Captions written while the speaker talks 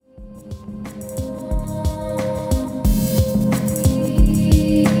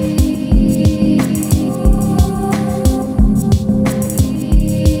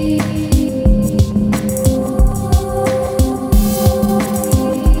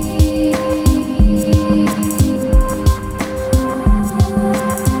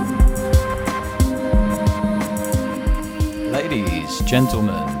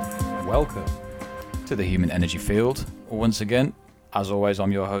gentlemen, welcome to the Human Energy Field. Once again, as always,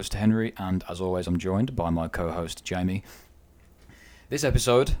 I'm your host Henry, and as always, I'm joined by my co-host Jamie. This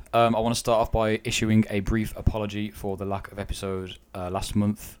episode, I want to start off by issuing a brief apology for the lack of episode last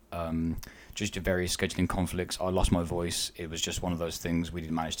month. Just to various scheduling conflicts, I lost my voice. It was just one of those things. We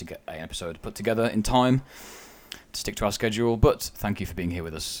didn't manage to get an episode put together in time to stick to our schedule, but thank you for being here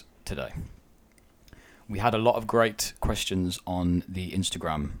with us today. We had a lot of great questions on the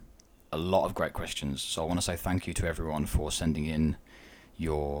Instagram, a lot of great questions. So I want to say thank you to everyone for sending in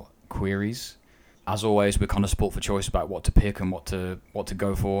your queries. As always, we're kind of sport for choice about what to pick and what to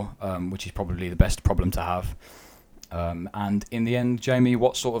go for, which is probably the best problem to have. And in the end, Jamie,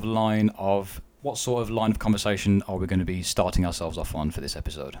 what sort of line of conversation are we going to be starting ourselves off on for this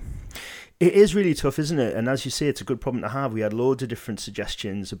episode? It is really tough, isn't it? And as you say, it's a good problem to have. We had loads of different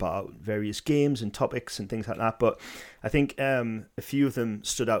suggestions about various games and topics and things like that. But I think a few of them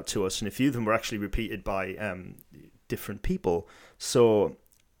stood out to us, and a few of them were actually repeated by different people. So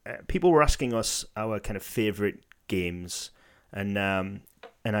people were asking us our kind of favourite games. And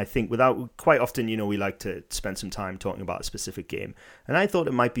I think quite often, we like to spend some time talking about a specific game. And I thought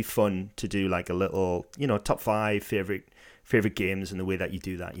it might be fun to do like a little, top 5 favorite games, and the way that you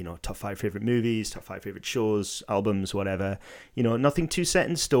do that, top 5 favorite movies, top 5 favorite shows, albums, whatever. Nothing too set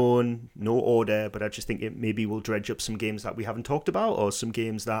in stone, no order, but I just think it maybe will dredge up some games that we haven't talked about, or some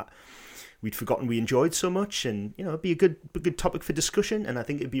games that we'd forgotten we enjoyed so much, and it'd be a good topic for discussion. And I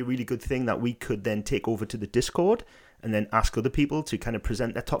think it'd be a really good thing that we could then take over to the Discord and then ask other people to kind of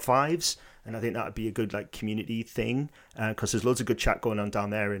present their top 5s. And I think that would be a good community thing, because there's loads of good chat going on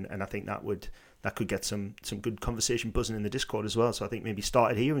down there, and I think that could get some good conversation buzzing in the Discord as well. So I think maybe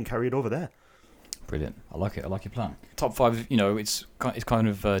start it here and carry it over there. Brilliant. I like it. I like your plan. Top 5, it's kind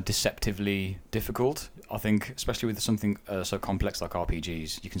of deceptively difficult. I think, especially with something so complex like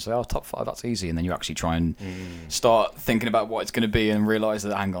RPGs, you can say, top 5, that's easy. And then you actually try and start thinking about what it's going to be and realise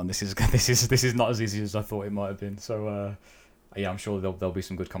that, hang on, this is not as easy as I thought it might have been. So, I'm sure there'll be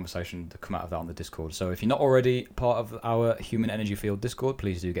some good conversation to come out of that on the Discord. So if you're not already part of our Human Energy Field Discord,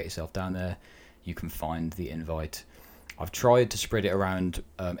 please do get yourself down there. You can find the invite. I've tried to spread it around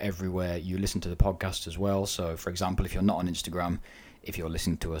everywhere you listen to the podcast as well. So, for example, if you're not on Instagram, if you're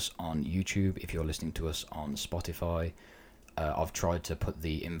listening to us on YouTube, if you're listening to us on Spotify, I've tried to put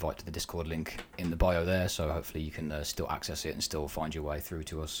the invite to the Discord link in the bio there. So hopefully you can still access it and still find your way through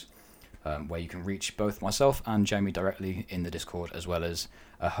to us, where you can reach both myself and Jamie directly in the Discord, as well as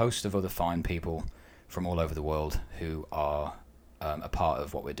a host of other fine people from all over the world who are a part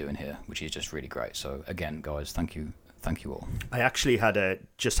of what we're doing here, which is just really great. So again, guys, thank you all. I actually had a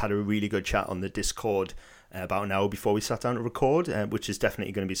really good chat on the Discord about an hour before we sat down to record, which is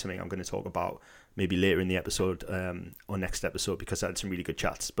definitely going to be something I'm going to talk about maybe later in the episode or next episode, because I had some really good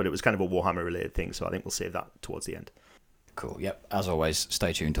chats. But it was kind of a Warhammer related thing, so I think we'll save that towards the end. Cool. Yep. As always,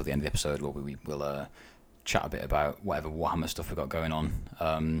 stay tuned till the end of the episode, where we'll chat a bit about whatever Warhammer stuff we've got going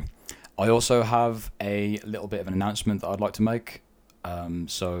on. I also have a little bit of an announcement that I'd like to make.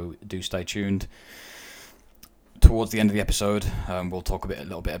 So do stay tuned. Towards the end of the episode, we'll talk a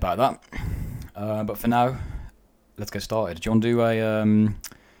little bit about that. But for now, let's get started. Do you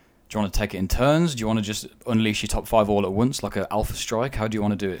want to take it in turns? Do you want to just unleash your top 5 all at once, like an alpha strike? How do you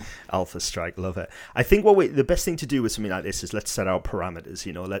want to do it? Alpha strike, love it. I think the best thing to do with something like this is let's set our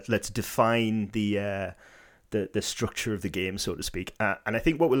parameters. Let's define the structure of the game, so to speak. And I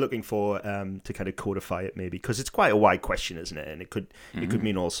think what we're looking for to kind of codify it, maybe, because it's quite a wide question, isn't it? And it could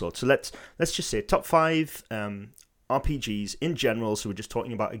mean all sorts. So let's just say top 5 RPGs in general. So we're just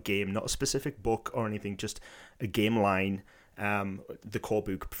talking about a game, not a specific book or anything, just a game line. The core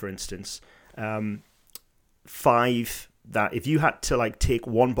book, for instance. 5 that if you had to take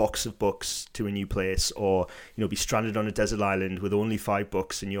one box of books to a new place, or be stranded on a desert island with only 5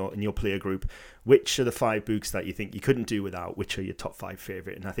 books in your player group, which are the 5 books that you think you couldn't do without? Which are your top 5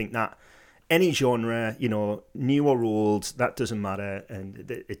 favorite? And I think that any genre, new or old, that doesn't matter, and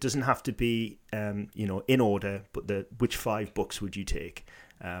it doesn't have to be in order, but which 5 books would you take?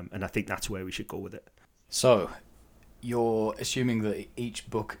 And I think that's where we should go with it. So you're assuming that each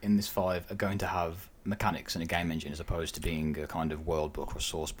book in this 5 are going to have mechanics and a game engine, as opposed to being a kind of world book or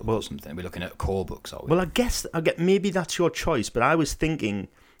source book or something. We're looking at core books, are we? Well, I guess maybe that's your choice, but I was thinking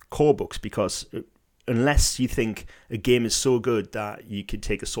core books, because unless you think a game is so good that you could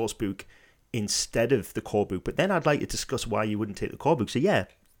take a source book instead of the core book, but then I'd like to discuss why you wouldn't take the core book. So yeah,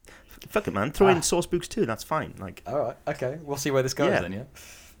 fuck it, man. Throw in source books too. That's fine. All right, okay. We'll see where this goes then. Yeah.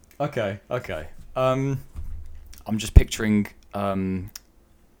 Okay. I'm just picturing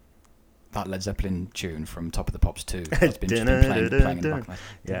that Led Zeppelin tune from Top of the Pops 2. That's been playing in the background.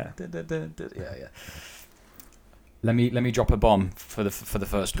 Yeah. Let me drop a bomb for the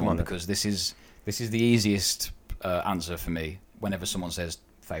first one, because this is the easiest answer for me. Whenever someone says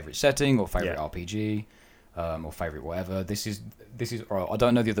favorite setting or favorite RPG or favorite whatever, this is. I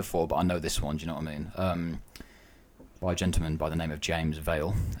don't know the other four, but I know this one. Do you know what I mean? By a gentleman by the name of James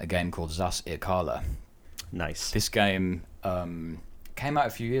Vale, a game called Zas Irkala. Nice. This game came out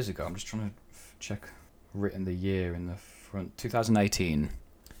a few years ago. I'm just trying to check written the year in the front. 2018.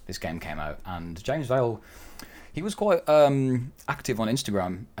 This game came out, and James Vale, he was quite active on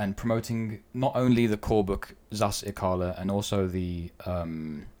Instagram and promoting not only the core book Zas Irkala, and also the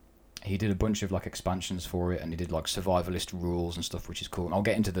he did a bunch of like expansions for it, and he did like survivalist rules and stuff, which is cool. And I'll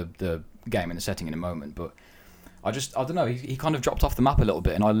get into the game and the setting in a moment, but I don't know, he kind of dropped off the map a little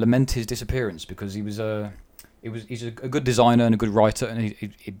bit, and I lament his disappearance, because he's a good designer and a good writer, and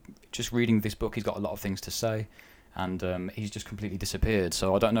he just reading this book, he's got a lot of things to say, and he's just completely disappeared.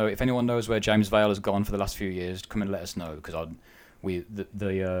 So I don't know if anyone knows where James Vale has gone for the last few years. Come and let us know, because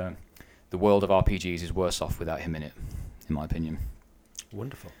the world of RPGs is worse off without him in it, in my opinion.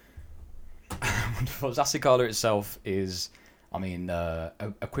 Wonderful. Wonderful. Zas Irkala itself is, I mean, a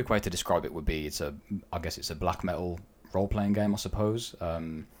quick way to describe it would be I guess it's a black metal role-playing game, I suppose.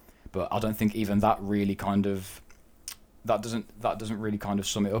 But I don't think even that really kind of that doesn't really kind of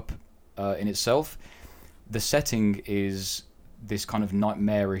sum it up in itself. The setting is this kind of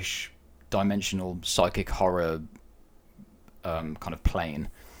nightmarish, dimensional, psychic horror kind of plane,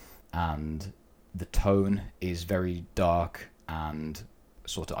 and the tone is very dark and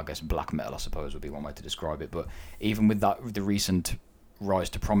sort of, I guess, black metal, I suppose, would be one way to describe it. But even with that, the recent rise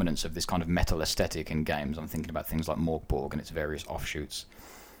to prominence of this kind of metal aesthetic in games, I'm thinking about things like Mork Borg and its various offshoots,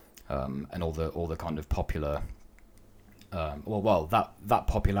 and all the kind of popular, that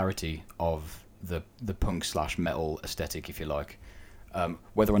popularity of the punk / metal aesthetic, if you like.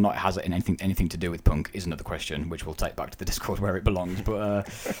 Whether or not it has anything to do with punk is another question, which we'll take back to the Discord where it belongs. But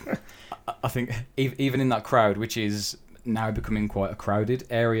I think even in that crowd, which is now becoming quite a crowded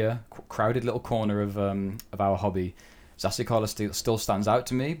area, crowded little corner of our hobby, Zas Irkala still stands out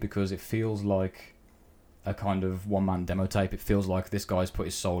to me, because it feels like a kind of one-man demo tape. It feels like this guy's put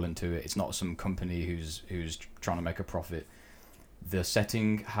his soul into it. It's not some company who's trying to make a profit. The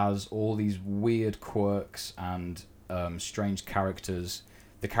setting has all these weird quirks and strange characters.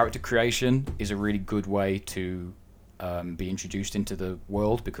 The character creation is a really good way to be introduced into the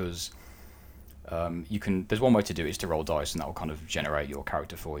world, because there's one way to do it, is to roll dice, and that will kind of generate your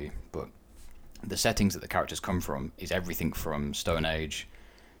character for you. But the settings that the characters come from is everything from Stone Age,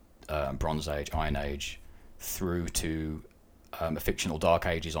 Bronze Age, Iron Age, through to a fictional Dark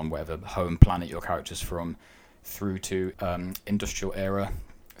Ages on whatever home planet your character's from, through to Industrial Era,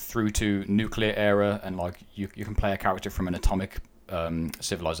 through to Nuclear Era, and like you can play a character from an atomic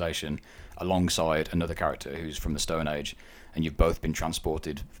civilization alongside another character who's from the Stone Age, and you've both been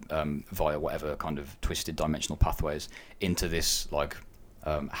transported via whatever kind of twisted dimensional pathways into this like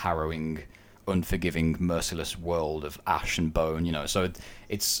harrowing, unforgiving, merciless world of ash and bone, you know. So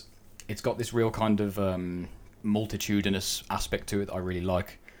it's got this real kind of multitudinous aspect to it that I really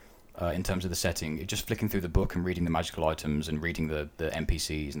like in terms of the setting. It just flicking through the book and reading the magical items and reading the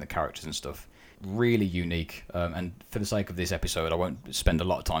NPCs and the characters and stuff, really unique. And for the sake of this episode, I won't spend a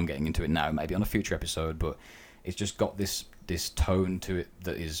lot of time getting into it now, maybe on a future episode, but it's just got this tone to it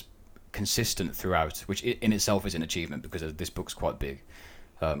that is consistent throughout, which in itself is an achievement, because this book's quite big,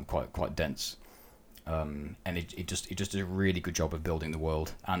 quite dense, and it just does a really good job of building the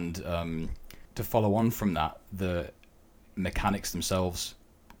world. And to follow on from that, the mechanics themselves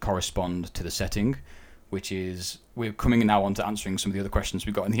correspond to the setting, which is, we're coming now on to answering some of the other questions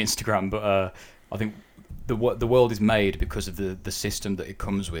we got in the Instagram, but I think the world is made because of the system that it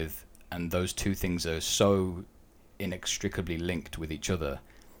comes with, and those two things are so inextricably linked with each other.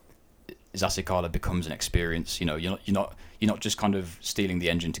 Zas Irkala becomes an experience. You know, you're not just kind of stealing the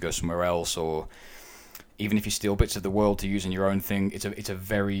engine to go somewhere else, or even if you steal bits of the world to use in your own thing. It's a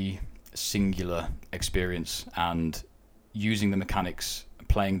very singular experience, and using the mechanics,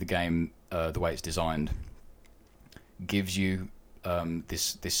 playing the game the way it's designed, gives you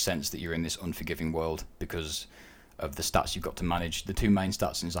this sense that you're in this unforgiving world because of the stats you've got to manage. The two main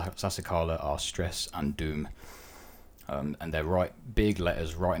stats in Zas Irkala are stress and doom. And they're big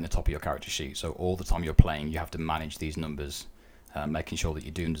letters right in the top of your character sheet. So all the time you're playing, you have to manage these numbers, making sure that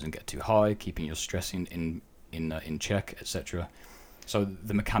your doom doesn't get too high, keeping your stress in check, etc. So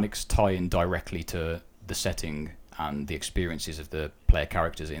the mechanics tie in directly to the setting and the experiences of the player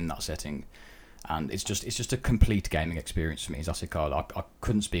characters in that setting. And it's just a complete gaming experience for me, Zassikar. I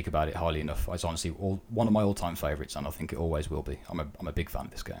couldn't speak about it highly enough. It's honestly one of my all-time favourites, and I think it always will be. I'm a big fan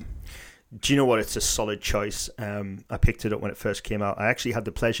of this game. Do you know what? It's a solid choice. I picked it up when it first came out. I actually had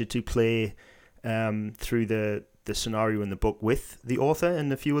the pleasure to play through the scenario in the book with the author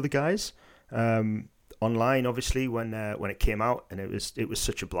and a few other guys online, obviously, when it came out, and it was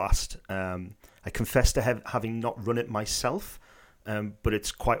such a blast. I confess to having not run it myself. But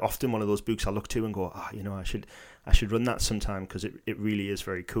it's quite often one of those books I look to and go, I should run that sometime, because it really is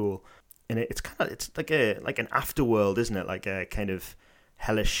very cool. And it's like an afterworld, isn't it? Like a kind of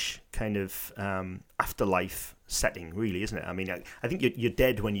hellish kind of afterlife setting, really, isn't it? I mean, I think you're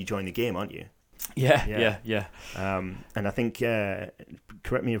dead when you join the game, aren't you? Yeah. And I think,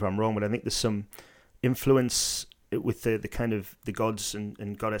 correct me if I'm wrong, but I think there's some influence with the kind of the gods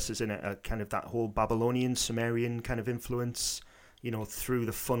and goddesses in it, kind of that whole Babylonian, Sumerian kind of influence, through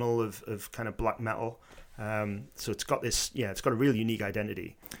the funnel of kind of black metal. So it's got it's got a real unique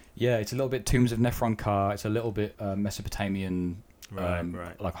identity. Yeah, it's a little bit Tombs of Nephron-Ka. It's a little bit Mesopotamian,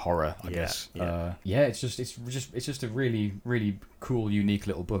 right. like horror, I guess. Yeah. It's just a really, really cool, unique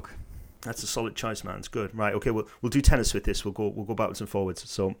little book. That's a solid choice, man. It's good. Right, okay, we'll do tennis with this. We'll go backwards and forwards.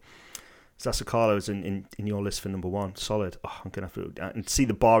 So Zassikar is in your list for number one. Solid. I'm gonna have to and see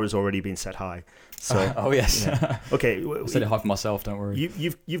the bar has already been set high. So oh yes. Yeah. Okay. I set it high for myself. Don't worry.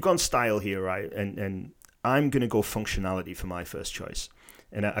 You've gone style here, right? And I'm gonna go functionality for my first choice.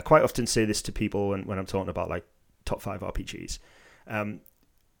 And I quite often say this to people when I'm talking about like top 5 RPGs.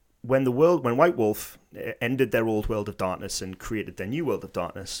 When White Wolf ended their old World of Darkness and created their new World of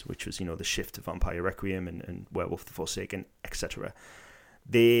Darkness, which was the shift to Vampire Requiem and Werewolf the Forsaken, etc.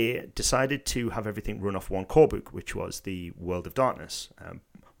 They decided to have everything run off one core book, which was the World of Darkness,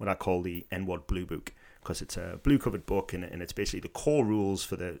 what I call the NWOD Blue Book, because it's a blue-covered book, and it's basically the core rules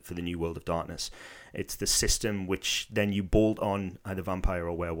for the new World of Darkness. It's the system which then you bolt on either Vampire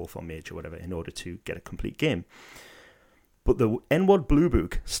or Werewolf or Mage or whatever in order to get a complete game. But the NWOD Blue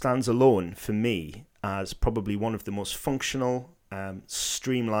Book stands alone for me as probably one of the most functional,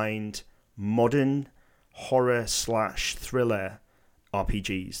 streamlined, modern horror/thriller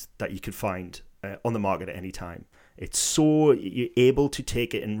RPGs that you could find on the market at any time. It's so you're able to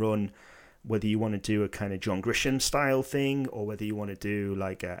take it and run, whether you want to do a kind of John Grisham style thing, or whether you want to do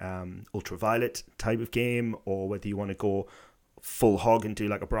like a Ultraviolet type of game, or whether you want to go full hog and do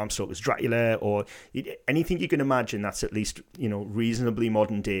like a Bram Stoker's Dracula, or anything you can imagine that's at least reasonably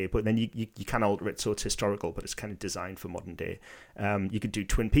modern day, but then you can alter it so it's historical, but it's kind of designed for modern day. You could do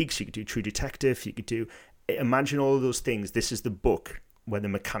Twin Peaks, you could do True Detective, you could imagine all of those things. This is the book where the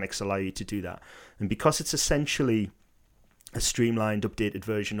mechanics allow you to do that. And because it's essentially a streamlined, updated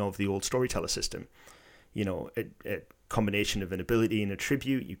version of the old Storyteller system, a combination of an ability and a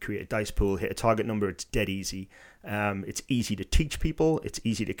tribute, you create a dice pool, hit a target number, it's dead easy. It's easy to teach people, it's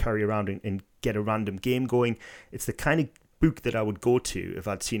easy to carry around and get a random game going. It's the kind of book that I would go to if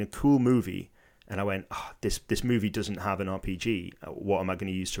I'd seen a cool movie and I went, this movie doesn't have an RPG, what am I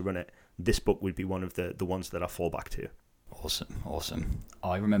going to use to run it? This book would be one of the ones that I fall back to. Awesome.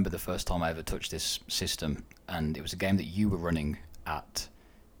 I remember the first time I ever touched this system, and it was a game that you were running at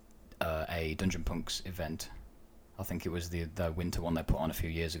a Dungeon Punks event. I think it was the winter one they put on a few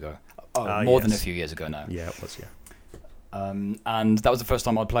years ago. More than a few years ago now. Yeah, it was, yeah. And that was the first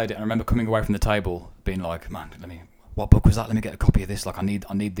time I played it, and I remember coming away from the table being like, man, what book was that? Let me get a copy of this. Like, I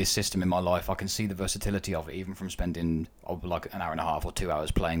need this system in my life. I can see the versatility of it, even from spending like an hour and a half or 2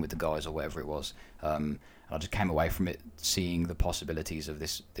 hours playing with the guys or whatever it was. And I just came away from it seeing the possibilities of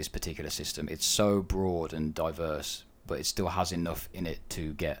this particular system. It's so broad and diverse, but it still has enough in it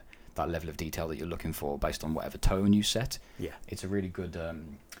to get that level of detail that you're looking for based on whatever tone you set. Yeah, it's a really good.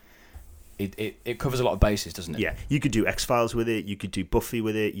 It covers a lot of bases, doesn't it? Yeah, you could do X-Files with it. You could do Buffy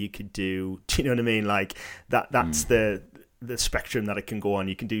with it. You could do you know what I mean? Like that's the spectrum that it can go on.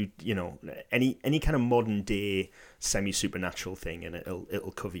 You can do any kind of modern day semi-supernatural thing, and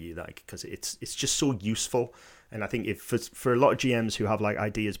it'll cover you, like, because it's just so useful. And I think if for a lot of GMs who have like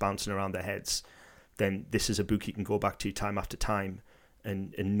ideas bouncing around their heads, then this is a book you can go back to time after time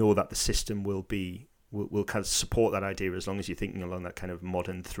and know that the system will kind of support that idea as long as you're thinking along that kind of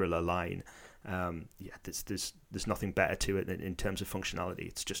modern thriller line. There's nothing better to it in terms of functionality.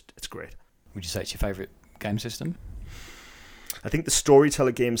 It's great. Would you say it's your favourite game system? I think the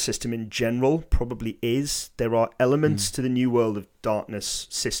Storyteller game system in general probably is. There are elements to the New World of Darkness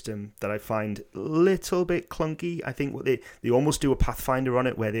system that I find a little bit clunky. I think what they almost do a Pathfinder on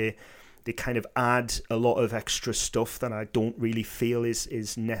it, where they kind of add a lot of extra stuff that I don't really feel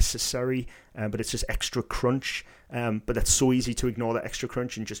is necessary, but it's just extra crunch. But that's so easy to ignore that extra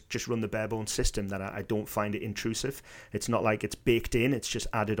crunch and just run the bare bones system that I don't find it intrusive. It's not like it's baked in; it's just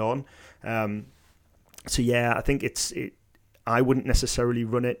added on. So yeah, I think I wouldn't necessarily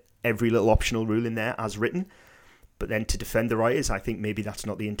run it every little optional rule in there as written. But then to defend the writers, I think maybe that's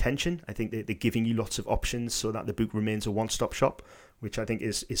not the intention. I think they're giving you lots of options so that the book remains a one-stop shop, which I think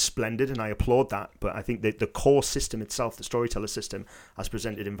is splendid, and I applaud that. But I think that the core system itself, the storyteller system, as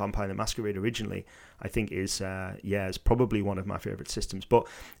presented in Vampire the Masquerade originally, I think is probably one of my favourite systems. But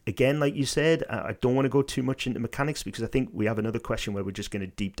again, like you said, I don't want to go too much into mechanics because I think we have another question where we're just going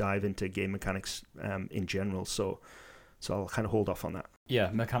to deep dive into game mechanics in general. So I'll kind of hold off on that. Yeah,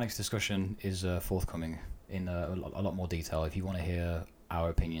 mechanics discussion is forthcoming in a lot more detail. If you want to hear our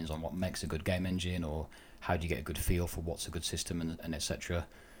opinions on what makes a good game engine, or how do you get a good feel for what's a good system, and etc.,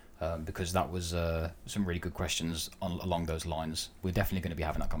 because that was some really good questions along those lines. We're definitely going to be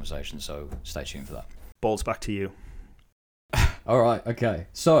having that conversation, so stay tuned for that. Balls back to you. All right, okay.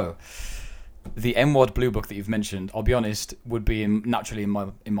 So the MWAD Blue Book that you've mentioned, I'll be honest, would be naturally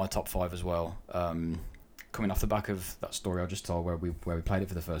in my top 5 as well. Coming off the back of that story I just told, where we played it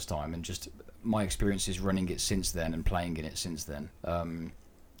for the first time, and just my experiences running it since then and playing in it since then.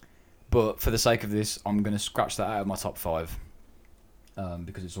 But for the sake of this, I'm going to scratch that out of my top 5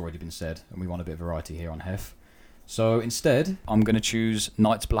 because it's already been said, and we want a bit of variety here on Hef. So instead, I'm going to choose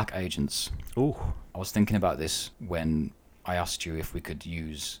Night's Black Agents. Ooh. I was thinking about this when I asked you if we could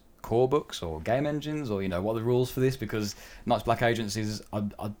use core books or game engines, or what are the rules for this, because Night's Black Agents is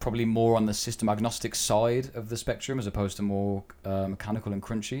I'd probably more on the system agnostic side of the spectrum as opposed to more mechanical and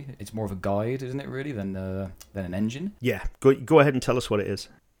crunchy. It's more of a guide, isn't it, really, than an engine? Yeah, go ahead and tell us what it is.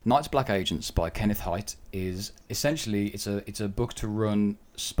 Night's Black Agents by Kenneth Haidt is essentially it's a book to run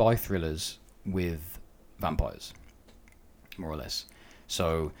spy thrillers with vampires, more or less.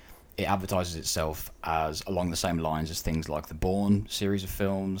 So it advertises itself as along the same lines as things like the Bourne series of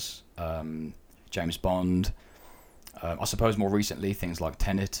films, James Bond, I suppose more recently things like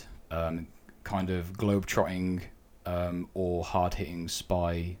Tenet, kind of globe-trotting or hard-hitting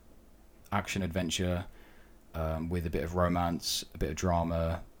spy action adventure with a bit of romance, a bit of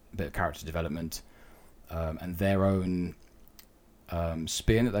drama, a bit of character development, and their own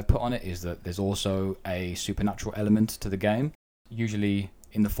spin that they've put on it is that there's also a supernatural element to the game, usually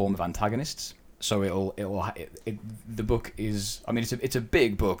in the form of antagonists. So the book is, I mean, it's a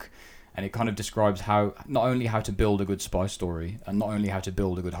big book, and it kind of describes not only how to build a good spy story, and not only how to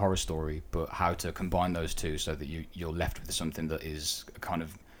build a good horror story, but how to combine those two so that you're left with something that is a kind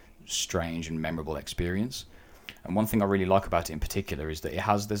of strange and memorable experience. And one thing I really like about it in particular is that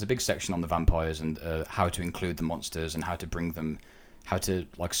there's a big section on the vampires and how to include the monsters and how to bring them, how to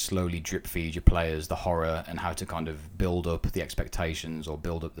like slowly drip feed your players the horror, and how to kind of build up the expectations or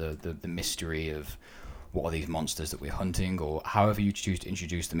build up the mystery of what are these monsters that we're hunting, or however you choose to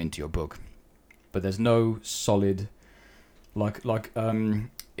introduce them into your book. But there's no solid,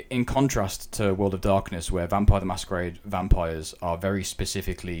 in contrast to World of Darkness, where Vampire the Masquerade vampires are very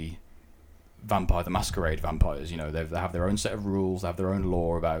specifically Vampire the Masquerade vampires. They have their own set of rules, they have their own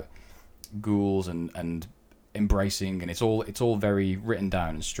lore about ghouls and embracing, and it's all very written down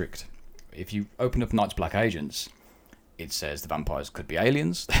and strict. If you open up Night's Black Agents, it says the vampires could be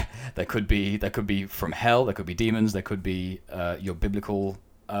aliens, they could be from hell, they could be demons, they could be your biblical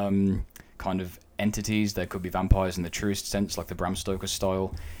kind of entities, there could be vampires in the truest sense, like the Bram Stoker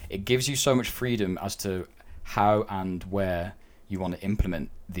style. It gives you so much freedom as to how and where you want to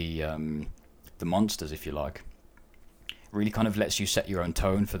implement the monsters, if you like. It really kind of lets you set your own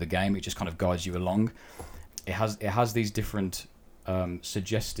tone for the game. It just kind of guides you along. It has these different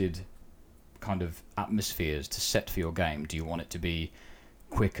suggested kind of atmospheres to set for your game. Do you want it to be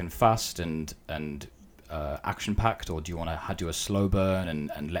quick and fast and action packed, or do you want to do a slow burn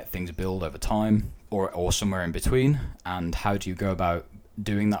and let things build over time, or somewhere in between? And how do you go about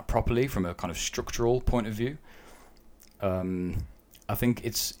doing that properly from a kind of structural point of view? I think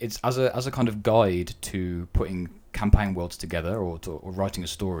it's as a kind of guide to putting campaign worlds together or writing a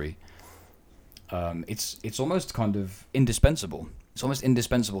story. It's almost kind of indispensable. It's almost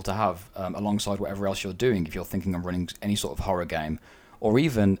indispensable to have alongside whatever else you're doing if you're thinking of running any sort of horror game or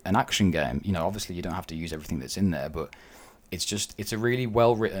even an action game. Obviously you don't have to use everything that's in there, but it's a really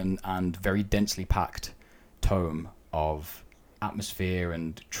well written and very densely packed tome of atmosphere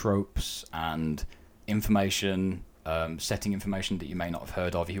and tropes and information, setting information that you may not have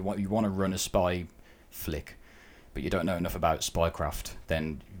heard of. If you want to run a spy flick, but you don't know enough about spycraft,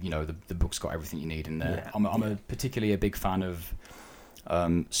 then the book's got everything you need in there. Yeah. I'm particularly a big fan of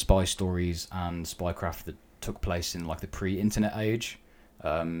spy stories and spycraft that took place in like the pre-internet age.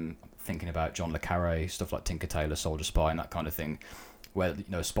 Thinking about John le Carré, stuff like Tinker Tailor Soldier Spy and that kind of thing, where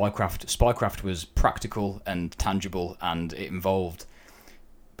spycraft was practical and tangible, and it involved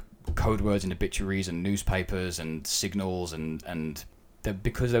code words and obituaries and newspapers and signals and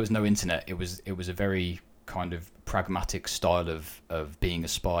because there was no internet, it was a very kind of pragmatic style of being a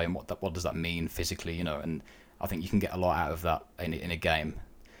spy, and what does that mean physically, and I think you can get a lot out of that in a game.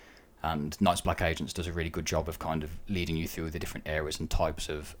 And Night's Black Agents does a really good job of kind of leading you through the different areas and types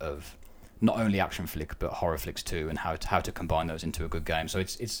of not only action flick but horror flicks too, and how to combine those into a good game. So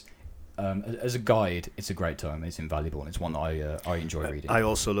it's as a guide, it's a great tome. It's invaluable, and it's one that I enjoy reading. I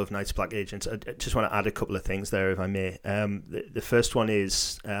also love Night's Black Agents. I just want to add a couple of things there, if I may. The first one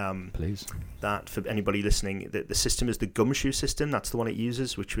is please, that for anybody listening, the system is the Gumshoe system. That's the one it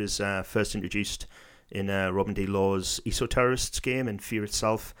uses, which was first introduced in Robin D. Law's Esoterrorists game and Fear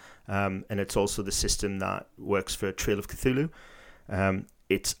Itself, and it's also the system that works for Trail of Cthulhu.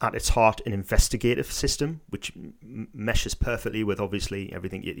 It's at its heart an investigative system, which meshes perfectly with obviously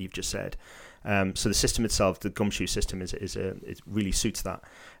everything you've just said. So the system itself, the Gumshoe system, it really suits that.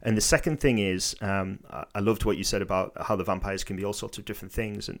 And the second thing is, I loved what you said about how the vampires can be all sorts of different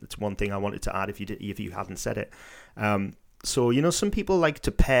things, and it's one thing I wanted to add if you hadn't said it. So, some people like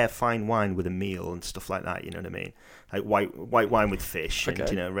to pair fine wine with a meal and stuff like that, you know what I mean? Like white wine with fish, okay,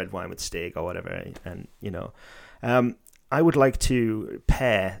 and, red wine with steak or whatever. And, I would like to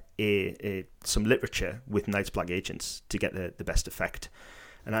pair some literature with Night's Black Agents to get the best effect.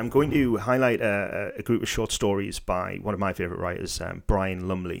 And I'm going to highlight a group of short stories by one of my favourite writers, Brian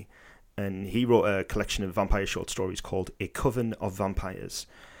Lumley. And he wrote a collection of vampire short stories called A Coven of Vampires.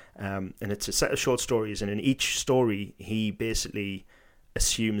 And it's a set of short stories, and in each story he basically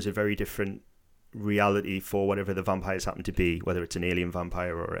assumes a very different reality for whatever the vampires happen to be, whether it's an alien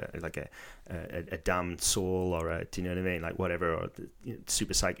vampire or a damned soul, or do you know what I mean, like whatever, or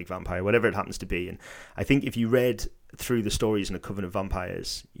super psychic vampire, whatever it happens to be. And I think if you read through the stories in A Coven of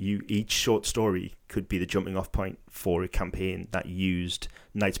Vampires, each short story could be the jumping off point for a campaign that used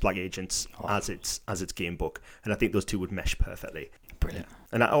Night's Black Agents as its game book, and I think those two would mesh perfectly. Brilliant.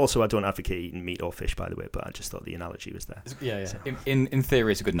 And I don't advocate eating meat or fish, by the way, but I just thought the analogy was there. Yeah. So. In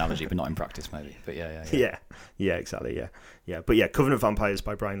theory, it's a good analogy, but not in practice, maybe. But yeah, exactly, yeah. But yeah, Coven of Vampires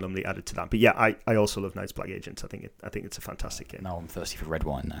by Brian Lumley added to that. But yeah, I also love Night's Black Agents. I think it's a fantastic game. Now I'm thirsty for red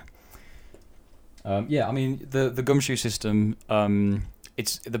wine now. I mean the Gumshoe system.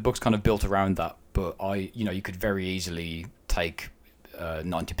 It's the book's kind of built around that, but you could very easily take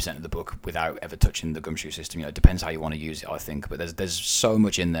 90% of the book without ever touching the Gumshoe system. It depends how you want to use it, I think. But there's so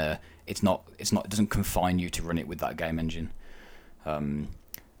much in there. It doesn't confine you to run it with that game engine. Not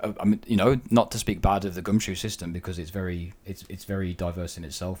to speak bad of the Gumshoe system, because it's very diverse in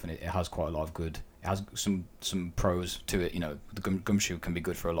itself, and it has quite a lot of good. It has some pros to it. The Gumshoe can be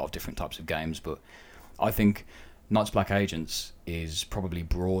good for a lot of different types of games, but I think Night's Black Agents is probably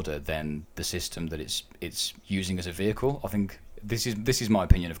broader than the system that it's using as a vehicle. I think. This is my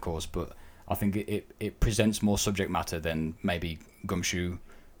opinion, of course, but I think it presents more subject matter than maybe Gumshoe,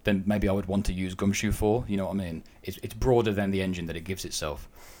 than maybe I would want to use Gumshoe for. You know what I mean? It's broader than the engine that it gives itself.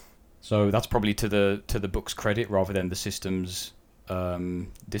 So that's probably to the book's credit rather than the system's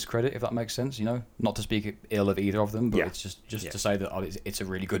discredit, if that makes sense. Not to speak ill of either of them, but it's just to say that it's a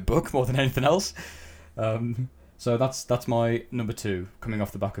really good book more than anything else. So that's my number 2, coming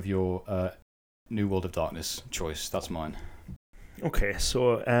off the back of your New World of Darkness choice. That's mine. Okay,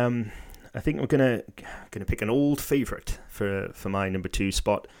 so I think we're gonna pick an old favourite for my number 2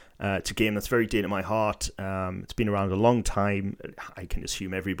 spot. It's a game that's very dear to my heart. It's been around a long time. I can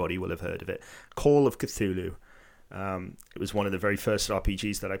assume everybody will have heard of it. Call of Cthulhu. It was one of the very first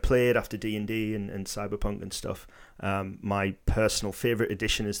RPGs that I played after D&D and Cyberpunk and stuff. My personal favourite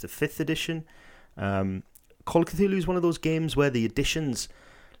edition is the 5th edition. Call of Cthulhu is one of those games where the editions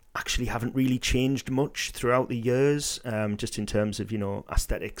actually haven't really changed much throughout the years, just in terms of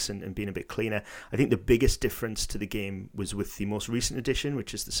aesthetics and being a bit cleaner. I think the biggest difference to the game was with the most recent edition,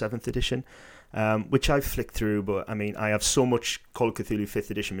 which is the 7th edition, which I've flicked through. But I mean, I have so much Call of Cthulhu 5th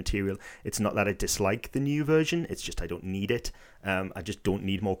edition material. It's not that I dislike the new version, it's just I don't need it. I just don't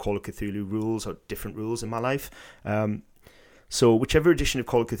need more Call of Cthulhu rules or different rules in my life. So whichever edition of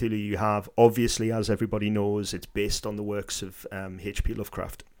Call of Cthulhu you have, obviously, as everybody knows, it's based on the works of H.P.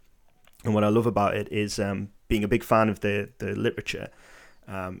 Lovecraft. And what I love about it is being a big fan of the literature.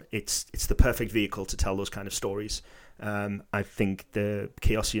 It's the perfect vehicle to tell those kind of stories. I think the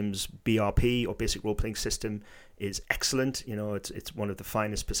Chaosium's BRP, or basic role-playing system, is excellent. You know, it's one of the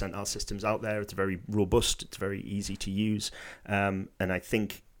finest percentile systems out there. It's very robust. It's very easy to use. And I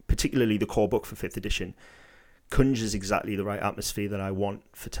think particularly the core book for 5th edition conjures exactly the right atmosphere that I want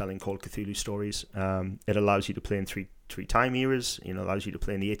for telling Call of Cthulhu stories. It allows you to play in three time eras. You know, allows you to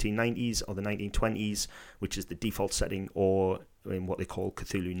play in the 1890s or the 1920s, which is the default setting, or in what they call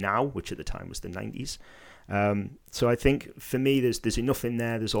Cthulhu Now, which at the time was the 90s. So I think for me, there's enough in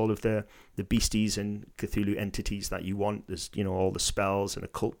there. There's all of the beasties and Cthulhu entities that you want. There's, you know, all the spells and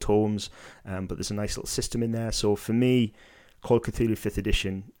occult tomes, but there's a nice little system in there. So for me, Call of Cthulhu 5th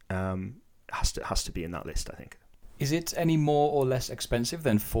edition has to be in that list, I think. Is it any more or less expensive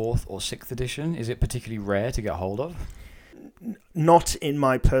than 4th or 6th edition? Is it particularly rare to get hold of? Not in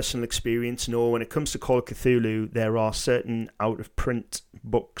my personal experience, no. When it comes to Call of Cthulhu, there are certain out-of-print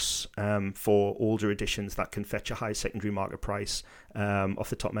books for older editions that can fetch a high secondary market price. Off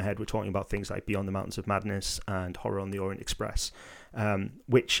the top of my head, we're talking about things like Beyond the Mountains of Madness and Horror on the Orient Express,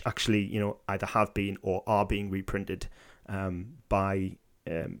 which actually, you know, either have been or are being reprinted by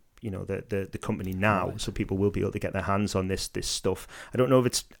you know, the company now, right. So people will be able to get their hands on this stuff. I don't know if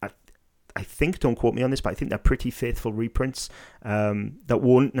it's, I think, don't quote me on this, but I think they're pretty faithful reprints that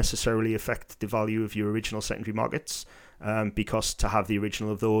won't necessarily affect the value of your original secondary markets, because to have the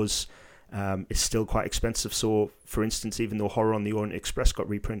original of those is still quite expensive. So, for instance, even though Horror on the Orient Express got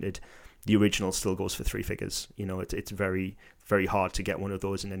reprinted, the original still goes for 3 figures. You know, it's very, very hard to get one of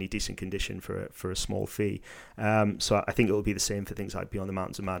those in any decent condition for a small fee. So I think it will be the same for things like Beyond the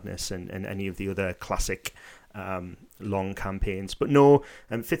Mountains of Madness and any of the other classic long campaigns. But no,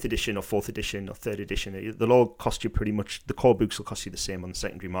 5th edition or 4th edition or 3rd edition, they'll all cost you pretty much, the core books will cost you the same on the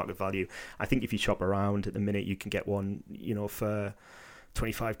secondary market value. I think if you shop around at the minute, you can get one, you know, for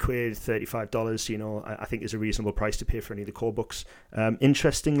 25 quid, $35, you know, I think is a reasonable price to pay for any of the core books.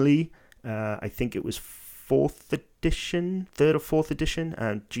 Interestingly, I think it was 4th edition, 3rd or 4th edition,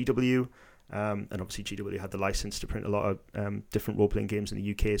 and GW, and obviously GW had the license to print a lot of different role-playing games in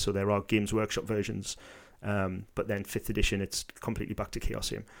the UK, so there are Games Workshop versions, but then 5th edition, it's completely back to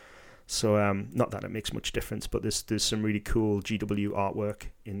Chaosium. So not that it makes much difference, but there's some really cool GW artwork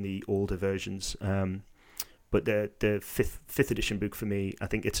in the older versions. But the fifth edition book for me, I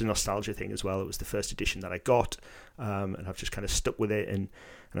think it's a nostalgia thing as well. It was the first edition that I got, and I've just kind of stuck with it. And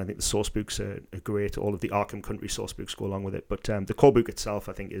I think the source books are great. All of the Arkham Country source books go along with it. But the core book itself,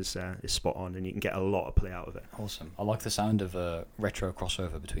 I think, is spot on, and you can get a lot of play out of it. Awesome. I like the sound of a retro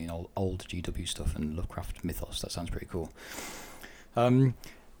crossover between old GW stuff and Lovecraft mythos. That sounds pretty cool.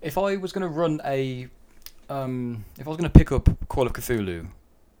 If I was going to run if I was going to pick up Call of Cthulhu,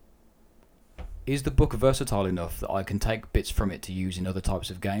 is the book versatile enough that I can take bits from it to use in other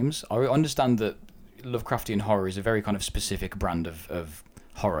types of games? I understand that Lovecraftian horror is a very kind of specific brand of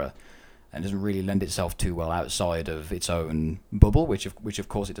horror and doesn't really lend itself too well outside of its own bubble, which of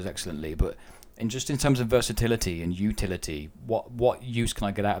course it does excellently. But in terms of versatility and utility, what use can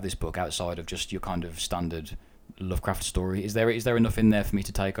I get out of this book outside of just your kind of standard Lovecraft story? Is there enough in there for me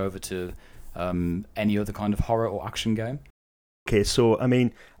to take over to any other kind of horror or action game? Okay, so I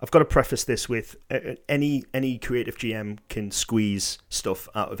mean, I've got to preface this with any creative GM can squeeze stuff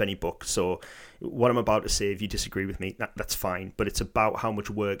out of any book. So what I'm about to say, if you disagree with me, that's fine. But it's about how much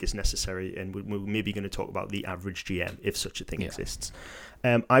work is necessary, and we're maybe going to talk about the average GM, if such a thing exists.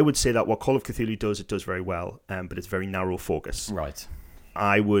 I would say that what Call of Cthulhu does, it does very well, but it's very narrow focus. Right.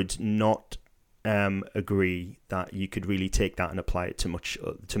 I would not agree that you could really take that and apply it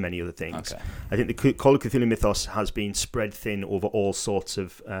to many other things. Okay. I think the Call of Cthulhu mythos has been spread thin over all sorts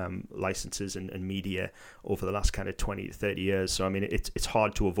of licenses and media over the last kind of 20 to 30 years. So I mean, it's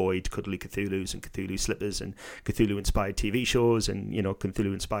hard to avoid Cuddly Cthulhus and Cthulhu Slippers and Cthulhu-inspired TV shows and, you know,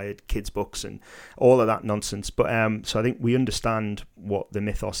 Cthulhu-inspired kids books and all of that nonsense. But so I think we understand what the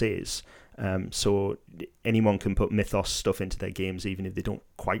mythos is. So anyone can put mythos stuff into their games, even if they don't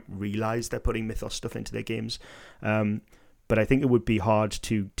quite realize they're putting mythos stuff into their games. But I think it would be hard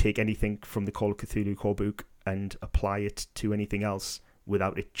to take anything from the Call of Cthulhu core book and apply it to anything else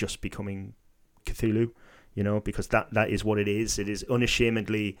without it just becoming Cthulhu, you know, because that is what it is. It is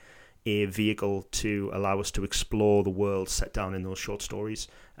unashamedly a vehicle to allow us to explore the world set down in those short stories,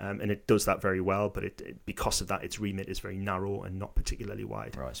 and it does that very well, but it because of that, its remit is very narrow and not particularly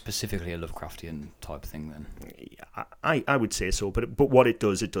wide. Right, specifically a Lovecraftian type thing then. Yeah, I would say so, but what it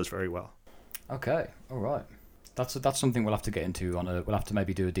does very well. Okay, all right. That's something we'll have to get into we'll have to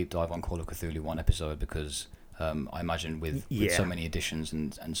maybe do a deep dive on Call of Cthulhu one episode, because I imagine with so many editions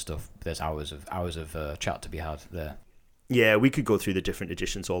and stuff, there's hours of chat to be had there. Yeah, we could go through the different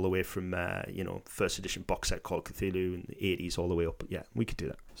editions all the way from, first edition box set Call of Cthulhu in the 80s all the way up. Yeah, we could do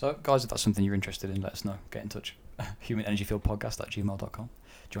that. So, guys, if that's something you're interested in, let us know. Get in touch. humanenergyfieldpodcast@gmail.com.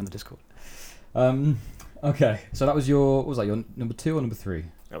 Join the Discord. Okay, so that was what was that, your number 2 or number 3?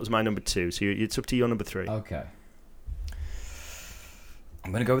 That was my number 2, so it's up to your number 3. Okay.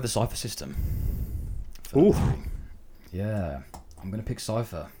 I'm going to go with the Cypher system. Ooh. Yeah, I'm going to pick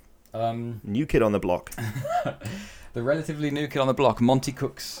Cypher. New kid on the block. The relatively new kid on the block, Monty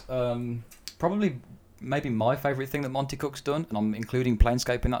Cook's, probably maybe my favourite thing that Monty Cook's done, and I'm including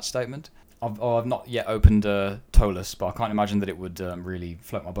Planescape in that statement. I've not yet opened Tolus, but I can't imagine that it would really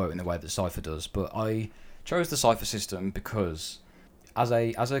float my boat in the way that Cypher does. But I chose the Cypher system because, as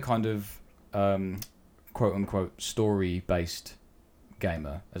a kind of quote unquote story based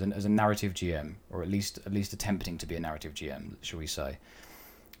gamer, as a narrative GM, or at least attempting to be a narrative GM, shall we say,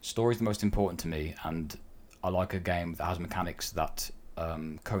 story is the most important to me, and I like a game that has mechanics that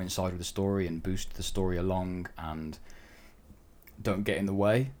coincide with the story and boost the story along and don't get in the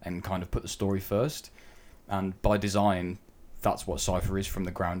way and kind of put the story first. And by design, that's what Cypher is from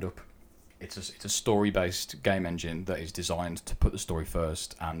the ground up. It's a story-based game engine that is designed to put the story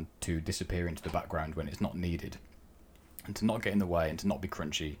first and to disappear into the background when it's not needed, and to not get in the way and to not be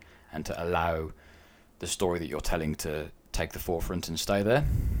crunchy, and to allow the story that you're telling to take the forefront and stay there.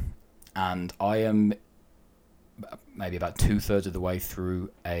 And I am maybe about 2/3 of the way through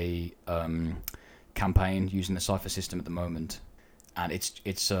a campaign using the Cypher system at the moment, and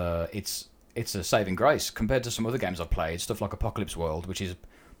it's a saving grace compared to some other games I've played, stuff like Apocalypse World, which is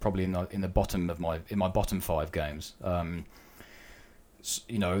probably in the bottom of my bottom 5 games.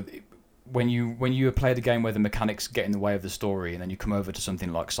 You know, when you play the game where the mechanics get in the way of the story, and then you come over to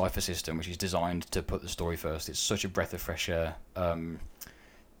something like Cypher system, which is designed to put the story first, it's such a breath of fresh air.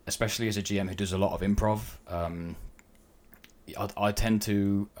 Especially as a GM who does a lot of improv, I tend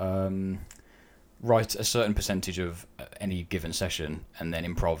to write a certain percentage of any given session and then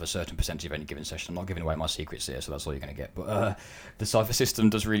improv a certain percentage of any given session. I'm not giving away my secrets here, so that's all you're going to get. But the Cypher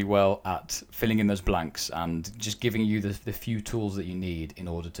system does really well at filling in those blanks and just giving you the few tools that you need in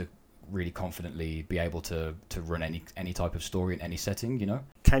order to really confidently be able to run any type of story in any setting, you know?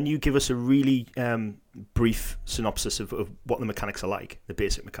 Can you give us a really brief synopsis of what the mechanics are like, the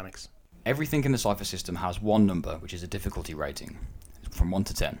basic mechanics? Everything in the Cypher system has one number, which is a difficulty rating, from 1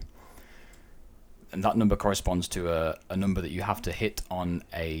 to 10. And that number corresponds to a number that you have to hit on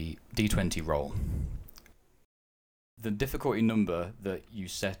a D20 roll. The difficulty number that you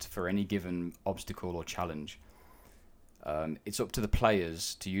set for any given obstacle or challenge, it's up to the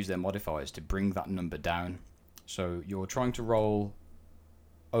players to use their modifiers to bring that number down. So you're trying to roll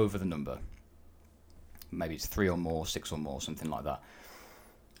over the number. Maybe it's 3 or more, 6 or more, something like that.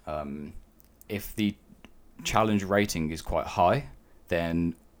 If the challenge rating is quite high,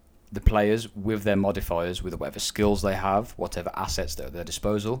 then the players, with their modifiers, with whatever skills they have, whatever assets that are at their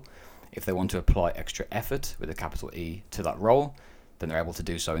disposal, if they want to apply extra effort, with a capital E, to that roll, then they're able to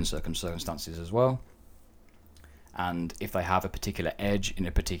do so in certain circumstances as well. And if they have a particular edge in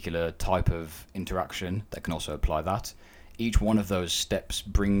a particular type of interaction, they can also apply that. Each one of those steps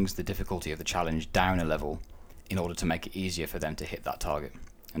brings the difficulty of the challenge down a level in order to make it easier for them to hit that target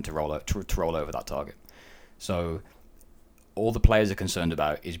and to roll over that target. So all the players are concerned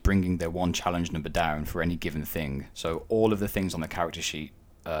about is bringing their one challenge number down for any given thing. So all of the things on the character sheet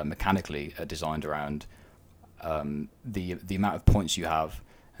mechanically are designed around the amount of points you have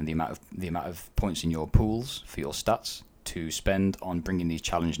and the amount of points in your pools for your stats to spend on bringing these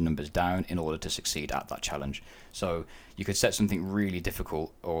challenge numbers down in order to succeed at that challenge. So you could set something really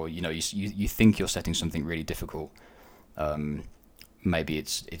difficult, or you think you're setting something really difficult. Maybe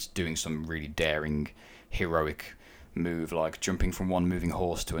it's doing some really daring, heroic move like jumping from one moving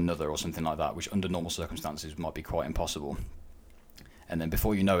horse to another or something like that, which under normal circumstances might be quite impossible. And then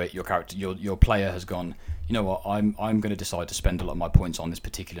before you know it, your player has gone, you know what, I'm going to decide to spend a lot of my points on this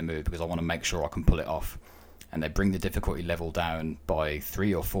particular move because I want to make sure I can pull it off. And they bring the difficulty level down by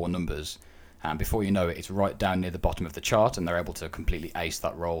 3 or 4 numbers, and before you know it, it's right down near the bottom of the chart, and they're able to completely ace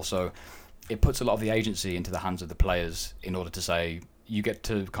that roll. So it puts a lot of the agency into the hands of the players in order to say, you get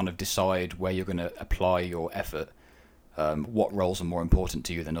to kind of decide where you're going to apply your effort, what roles are more important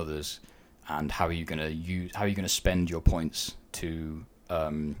to you than others, and how are you going to spend your points to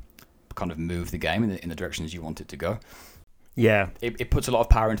kind of move the game in the directions you want it to go. Yeah, it puts a lot of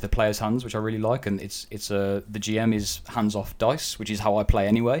power into the players' hands, which I really like, and the GM is hands-off dice, which is how I play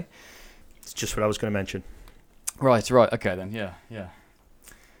anyway. It's just what I was going to mention. Right. Okay then. Yeah.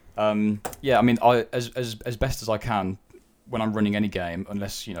 I mean, I as best as I can when I'm running any game,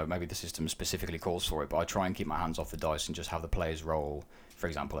 unless maybe the system specifically calls for it, but I try and keep my hands off the dice and just have the players roll, for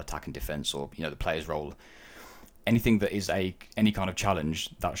example, attack and defense, or the players roll anything that is any kind of challenge,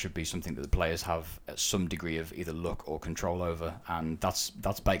 that should be something that the players have some degree of either luck or control over, and that's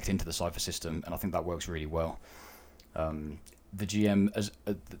baked into the Cypher system, and I think that works really well. The GM, as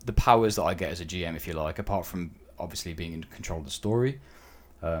the powers that I get as a GM, if you like, apart from obviously being in control of the story,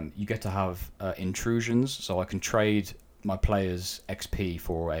 you get to have intrusions, so I can trade my players' XP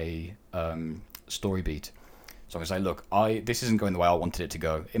for a story beat. So I can say, look, this isn't going the way I wanted it to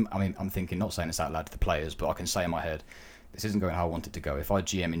go. I mean, I'm thinking, not saying this out loud to the players, but I can say in my head, this isn't going how I want it to go. If I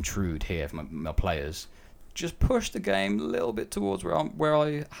GM intrude here for my players, just push the game a little bit towards where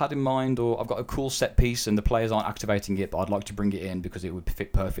I had in mind, or I've got a cool set piece and the players aren't activating it, but I'd like to bring it in because it would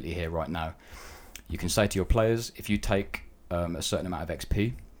fit perfectly here right now. You can say to your players, if you take a certain amount of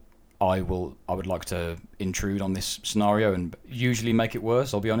XP, I would like to intrude on this scenario and usually make it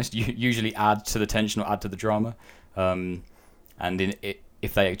worse. I'll be honest. You usually add to the tension or add to the drama. And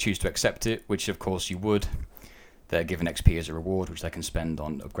if they choose to accept it, which of course you would, they're given XP as a reward, which they can spend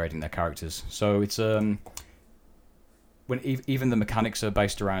on upgrading their characters. So it's when even the mechanics are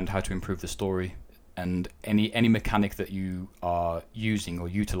based around how to improve the story, and any mechanic that you are using or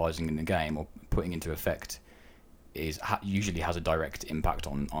utilizing in the game or putting into effect usually has a direct impact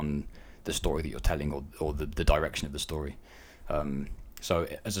on the story that you're telling or the direction of the story. So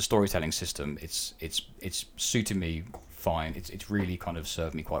as a storytelling system, it's suited me fine. It's really kind of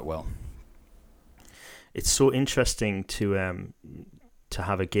served me quite well. It's so interesting to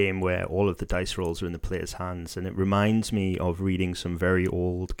have a game where all of the dice rolls are in the player's hands, and it reminds me of reading some very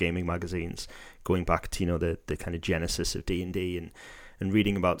old gaming magazines, going back to the kind of genesis of D&D and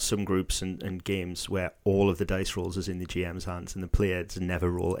reading about some groups and games where all of the dice rolls is in the GM's hands and the players never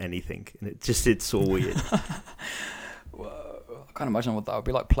roll anything, and it's so weird. Well, I can't imagine what that would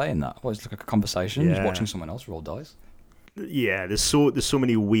be like playing that. Well, it's like a conversation, just watching someone else roll dice. Yeah, there's so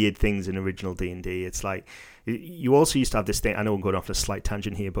many weird things in original D&D. It's like you also used to have this thing. I know I'm going off a slight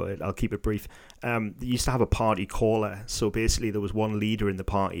tangent here, but I'll keep it brief. You used to have a party caller. So basically, there was one leader in the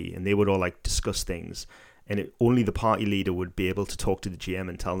party, and they would all like discuss things. And only the party leader would be able to talk to the GM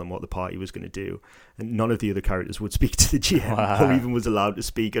and tell them what the party was going to do. And none of the other characters would speak to the GM or even was allowed to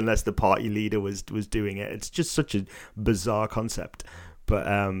speak unless the party leader was doing it. It's just such a bizarre concept. But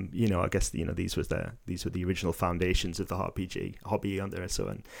I guess these were the original foundations of the RPG hobby, aren't there? So,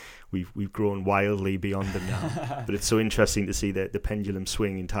 and we've grown wildly beyond them now. But it's so interesting to see the pendulum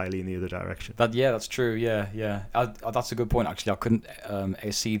swing entirely in the other direction. That's true. Yeah. That's a good point. Actually, I couldn't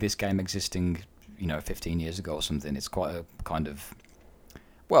see this game existing 15 years ago or something. It's quite a kind of,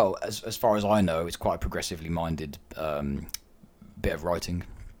 well, as far as I know, it's quite a progressively minded bit of writing.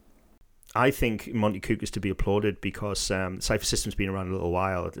 I think Monte Cook is to be applauded because Cypher System's been around a little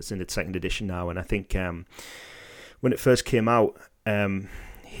while. It's in its second edition now, and I think when it first came out,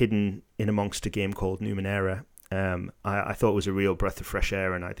 hidden in amongst a game called Numenera, I thought it was a real breath of fresh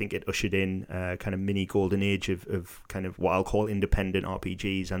air, and I think it ushered in a kind of mini golden age of kind of what I'll call independent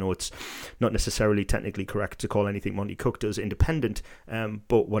RPGs. I know it's not necessarily technically correct to call anything Monte Cook does independent,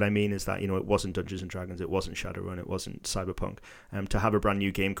 but what I mean is that it wasn't Dungeons and Dragons, it wasn't Shadowrun, it wasn't Cyberpunk. To have a brand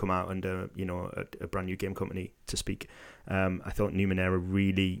new game come out and a brand new game company to speak, I thought Numenera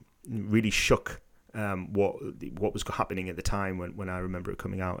really shook what was happening at the time when I remember it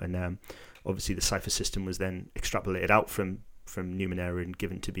coming out, and obviously the Cypher system was then extrapolated out from Numenera and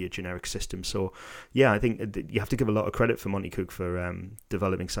given to be a generic system. So yeah, I think you have to give a lot of credit for Monte Cook for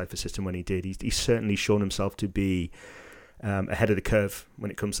developing Cypher system when he did. He's certainly shown himself to be ahead of the curve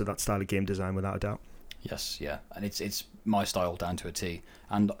when it comes to that style of game design, without a doubt. Yes, yeah, and it's my style down to a T.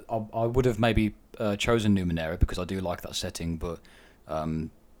 And I would have maybe chosen Numenera because I do like that setting, but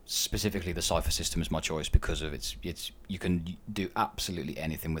specifically the Cypher system is my choice because of it's you can do absolutely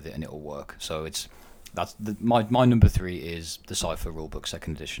anything with it and it'll work. So my number 3 is the Cypher rulebook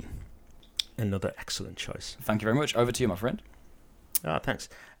second edition. Another excellent choice. Thank you very much. Over to you, my friend. Thanks.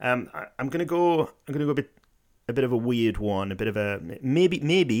 I'm gonna go a bit of a weird one, a bit of a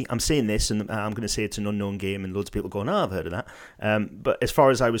maybe I'm saying this and I'm going to say it's an unknown game and loads of people going, I've heard of that. But as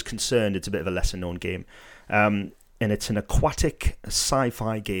far as I was concerned, it's a bit of a lesser known game. And it's an aquatic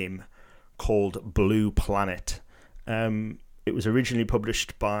sci-fi game called Blue Planet. It was originally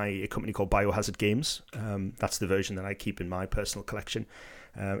published by a company called Biohazard Games. That's the version that I keep in my personal collection.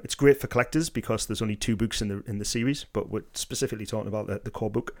 It's great for collectors because there's only 2 books in the series, but we're specifically talking about the core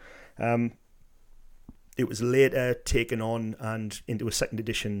book. It was later taken on and into a second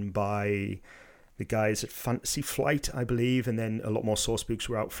edition by the guys at Fantasy Flight, I believe, and then a lot more source books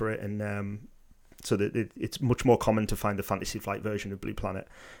were out for it, and so that it's much more common to find the Fantasy Flight version of Blue Planet.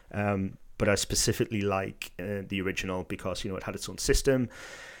 But I specifically like the original because it had its own system.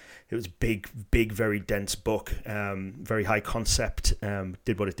 it was big, very dense book, very high concept,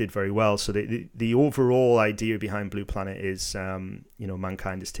 did what it did very well. So the overall idea behind Blue Planet is,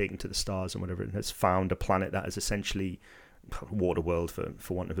 mankind is taken to the stars and whatever, and has found a planet that is essentially water world,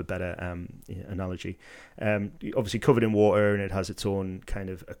 for want of a better analogy. Obviously covered in water, and it has its own kind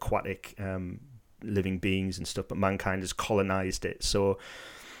of aquatic living beings and stuff, but mankind has colonized it. So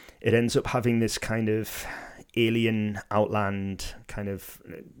it ends up having this kind of alien outland kind of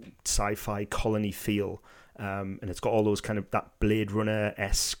sci-fi colony feel, and it's got all those kind of that Blade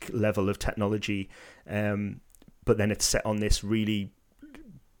Runner-esque level of technology, but then it's set on this really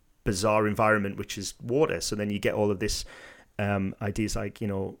bizarre environment, which is water. So then you get all of this ideas like,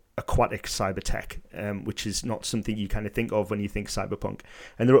 aquatic cyber tech, which is not something you kind of think of when you think cyberpunk.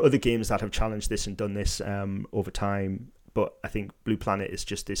 And there are other games that have challenged this and done this over time, but I think Blue Planet is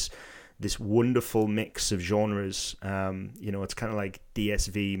just this wonderful mix of genres. It's kind of like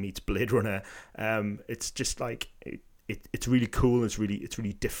DSV meets Blade Runner. It's just like it's really cool. It's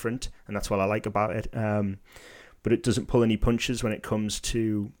really different, and that's what I like about it. But it doesn't pull any punches when it comes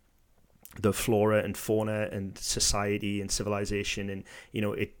to the flora and fauna and society and civilization, and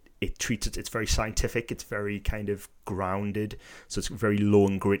it treats it. It's very scientific. It's very kind of grounded. So it's very low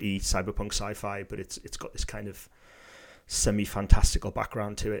and gritty cyberpunk sci-fi, but it's got this kind of semi-fantastical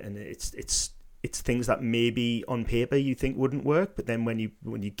background to it, and it's things that maybe on paper you think wouldn't work, but then when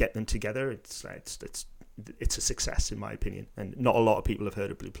you get them together, it's a success in my opinion. And not a lot of people have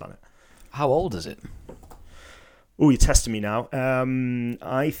heard of Blue Planet. How old is it? Oh, you're testing me now.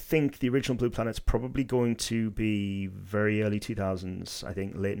 I think the original Blue Planet's probably going to be very early 2000s. I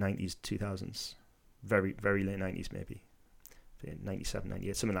think late 90s, 2000s. Very, very late 90s maybe. 97,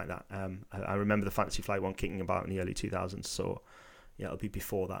 98, something like that. I remember the Fantasy Flight one kicking about in the early 2000s, so yeah, it'll be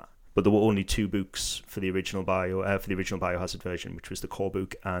before that. But there were only 2 books for the original Biohazard version, which was the core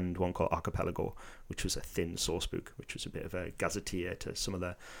book, and one called Archipelago, which was a thin source book, which was a bit of a gazetteer to some of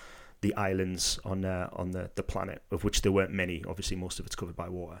the islands on the planet, of which there weren't many. Obviously, most of it's covered by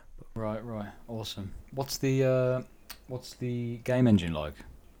water. Right, awesome. What's the game engine like?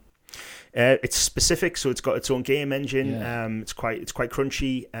 It's specific, so it's got its own game engine. Yeah. It's quite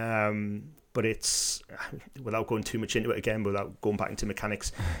crunchy, but it's, without going too much into it again, without going back into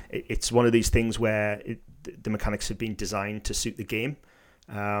mechanics, it's one of these things where the mechanics have been designed to suit the game.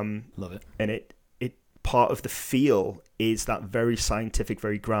 Love it. And it part of the feel is that very scientific,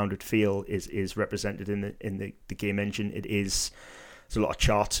 very grounded feel is represented in the game engine. There's a lot of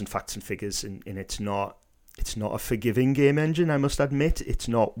charts and facts and figures, and it's not a forgiving game engine, I must admit. It's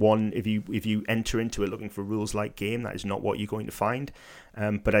not one, if you enter into it looking for a rules-like game, that is not what you're going to find.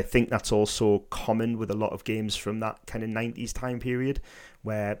 But I think that's also common with a lot of games from that kind of 90s time period,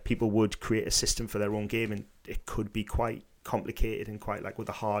 where people would create a system for their own game, and it could be quite complicated and quite like with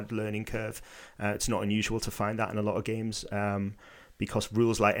a hard learning curve. It's not unusual to find that in a lot of games, because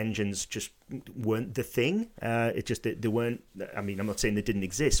rules-like engines just weren't the thing. They weren't, I mean, I'm not saying they didn't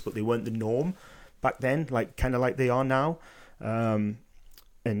exist, but they weren't the norm back then, kind of like they are now. And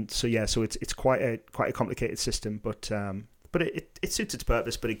so yeah, so it's quite a complicated system, but it suits its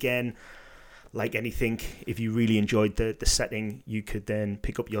purpose. But again, like anything, if you really enjoyed the setting, you could then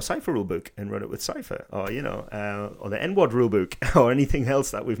pick up your Cypher rulebook and run it with Cypher, or or the NWAD rulebook, or anything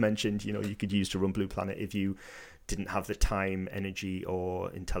else that we've mentioned. You could use to run Blue Planet if you didn't have the time, energy,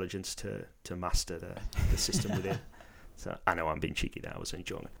 or intelligence to master the system within. So I know I'm being cheeky there. I was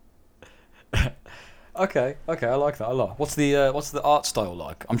enjoying it. Okay, I like that a lot. What's the art style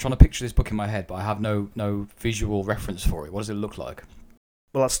like? I'm trying to picture this book in my head, but I have no visual reference for it. What does it look like?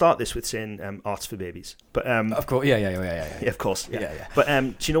 Well, I'll start this with saying art's for babies, but of course, yeah, of course, yeah. But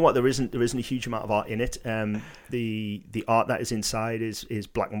do you know what? There isn't a huge amount of art in it. The art that is inside is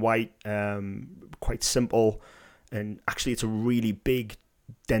black and white, quite simple, and actually it's a really big,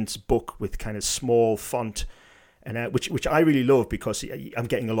 dense book with kind of small font, and which I really love because I'm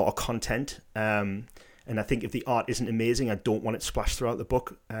getting a lot of content. And I think if the art isn't amazing, I don't want it splashed throughout the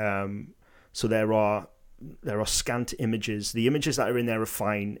book. So there are scant images. The images that are in there are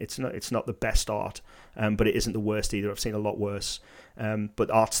fine. It's not the best art, but it isn't the worst either. I've seen a lot worse.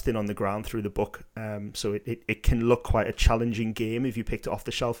 But art's thin on the ground through the book, so it can look quite a challenging game. If you picked it off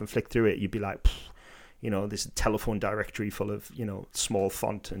the shelf and flicked through it, you'd be like, this telephone directory full of small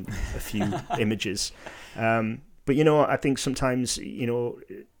font and a few images. But I think sometimes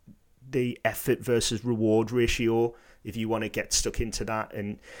the effort versus reward ratio, if you want to get stuck into that,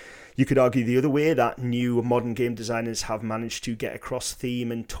 and you could argue the other way, that new modern game designers have managed to get across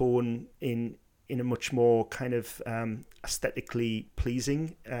theme and tone in a much more kind of aesthetically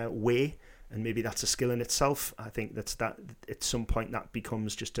pleasing way. and maybe that's a skill in itself. I think that at some point that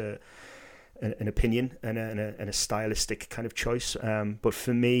becomes just an opinion and a stylistic kind of choice. But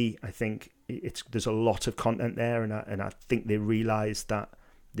for me, I think there's a lot of content there, and I think they realised that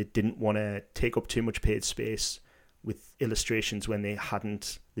they didn't want to take up too much page space with illustrations when they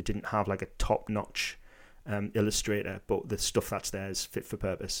didn't have like a top-notch illustrator, but the stuff that's there is fit for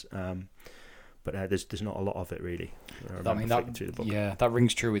purpose. But there's not a lot of it really. That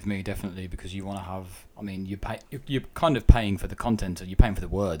rings true with me definitely, because you want to have. I mean, you're kind of paying for the content, and you're paying for the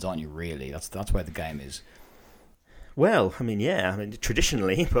words, aren't you? Really, that's where the game is. Well, I mean,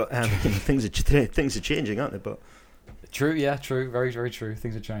 traditionally, but things are changing, aren't they? But true, very, very true.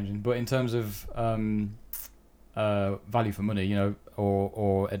 Things are changing, but in terms of value for money,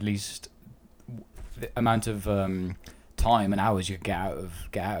 or at least the amount of time and hours you get out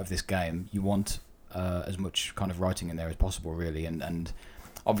of this game, you want as much kind of writing in there as possible, really, and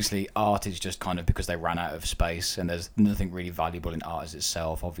obviously art is just kind of because they ran out of space, and there's nothing really valuable in art as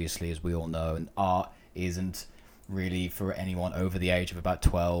itself, obviously, as we all know, and art isn't really for anyone over the age of about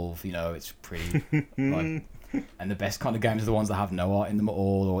 12. It's pretty like, and the best kind of games are the ones that have no art in them at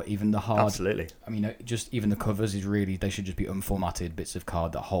all, or even the hard. Absolutely. I mean, just even the covers is really, they should just be unformatted bits of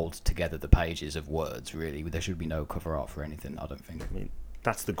card that hold together the pages of words. Really, there should be no cover art for anything. I don't think. I mean,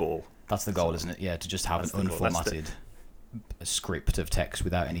 that's the goal. That's the goal, isn't it? Yeah, to just have an unformatted script of text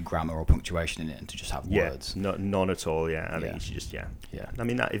without any grammar or punctuation in it, and to just have words. None at all. Yeah, I think you should just I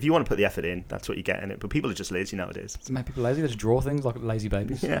mean, if you want to put the effort in, that's what you get in it. But people are just lazy nowadays. Does it make people lazy? They just draw things like lazy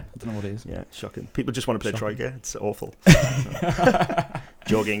babies. Yeah, I don't know what it is. Yeah, shocking. People just want to play Troika. It's awful.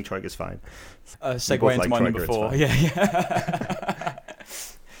 Jogging, Troika's fine. Segue into my number 4. Yeah.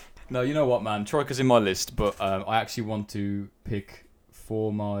 No, you know what, man? Troika's in my list, but I actually want to pick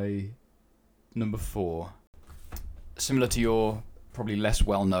for my number 4. Similar to your probably less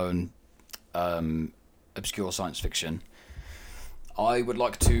well-known obscure science fiction, I would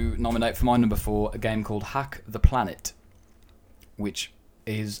like to nominate for my number 4 a game called Hack the Planet, which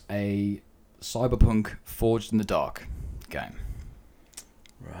is a cyberpunk Forged in the Dark game.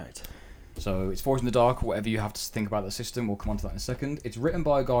 Right. So it's Forged in the Dark, whatever you have to think about the system, we'll come on to that in a second. It's written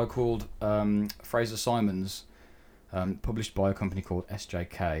by a guy called Fraser Simons, published by a company called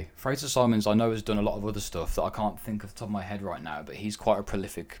SJK. Fraser Simons, I know, has done a lot of other stuff that I can't think off the top of my head right now, but he's quite a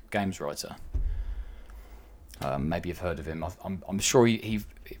prolific games writer. Maybe you've heard of him. I'm sure he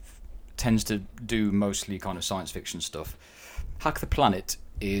tends to do mostly kind of science fiction stuff. Hack the Planet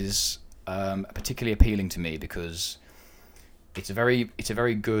is particularly appealing to me because it's a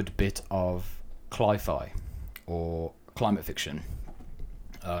very good bit of cli-fi or climate fiction.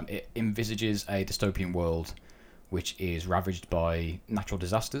 It envisages a dystopian world which is ravaged by natural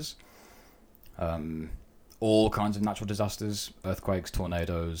disasters, all kinds of natural disasters, earthquakes,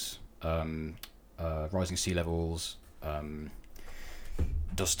 tornadoes, rising sea levels,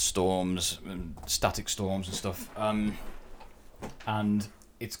 dust storms, and static storms and stuff. And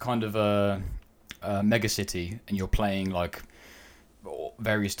it's kind of a mega city, and you're playing like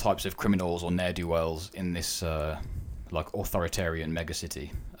various types of criminals or ne'er-do-wells in this like authoritarian mega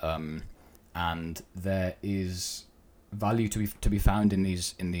city. And there is value to be found in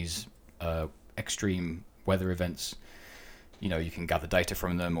these extreme weather events. You can gather data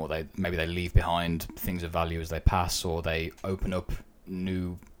from them, or maybe they leave behind things of value as they pass, or they open up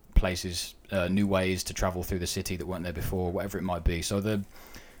new places, new ways to travel through the city that weren't there before, whatever it might be. So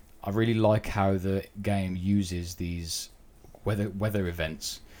I really like how the game uses these weather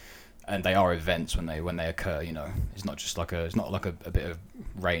events. And they are events when they occur. It's not just like a bit of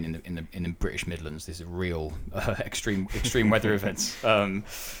rain in the British Midlands. These are real extreme weather events.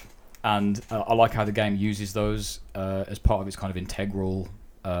 And I like how the game uses those as part of its kind of integral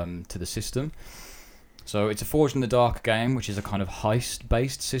to the system. So it's a Forged in the Dark game, which is a kind of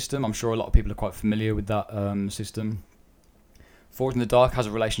heist-based system. I'm sure a lot of people are quite familiar with that system. Forged in the Dark has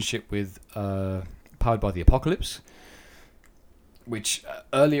a relationship with Powered by the Apocalypse, which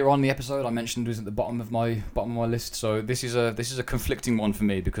earlier on in the episode I mentioned was at the bottom of my list. So this is a conflicting one for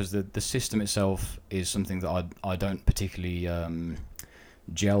me, because the system itself is something that I don't particularly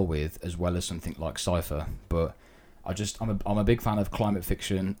gel with, as well as something like Cypher. But I'm a big fan of climate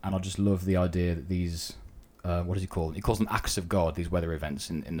fiction, and I just love the idea that these what does he call them? He calls them acts of God. These weather events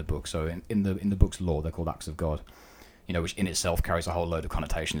in the book. So in the book's lore, they're called acts of God. Which in itself carries a whole load of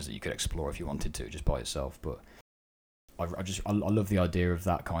connotations that you could explore if you wanted to, just by itself. But I love the idea of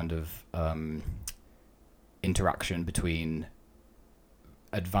that kind of interaction between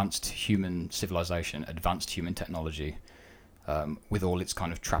advanced human civilization, advanced human technology, with all its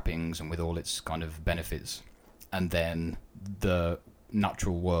kind of trappings and with all its kind of benefits, and then the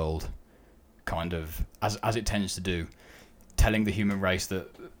natural world kind of, as it tends to do, telling the human race that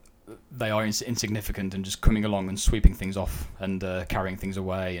they are insignificant and just coming along and sweeping things off and carrying things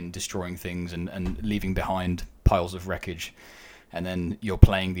away and destroying things and leaving behind piles of wreckage. And then you're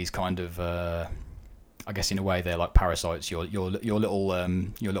playing these kind of, I guess in a way they're like parasites. Your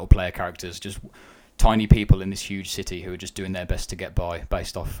little player characters, just tiny people in this huge city who are just doing their best to get by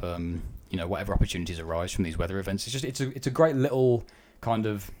based off whatever opportunities arise from these weather events. It's a great little kind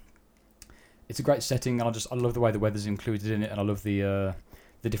of, it's a great setting, and I love the way the weather's included in it, and I love the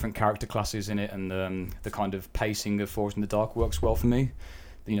different character classes in it, and the kind of pacing of Forged in the Dark works well for me.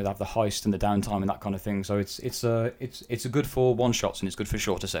 They have the heist and the downtime and that kind of thing. So it's a good for one shots, and it's good for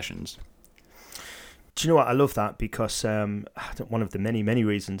shorter sessions. Do you know what? I love that because one of the many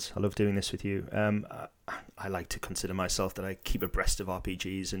reasons I love doing this with you. I like to consider myself that I keep abreast of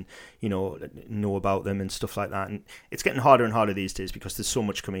RPGs and know about them and stuff like that. And it's getting harder and harder these days because there's so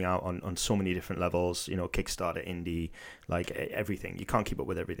much coming out on so many different levels. Kickstarter, indie, like everything. You can't keep up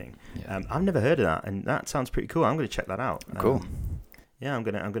with everything. Yeah. I've never heard of that, and that sounds pretty cool. I'm going to check that out. Cool. Yeah, I'm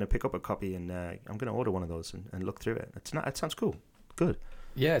gonna pick up a copy and I'm gonna order one of those and look through it. It sounds cool. Good.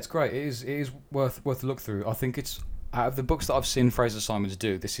 Yeah, it's great. It is worth a look through. I think it's, out of the books that I've seen Fraser Simons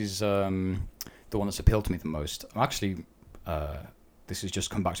do, this is the one that's appealed to me the most. I'm actually, this has just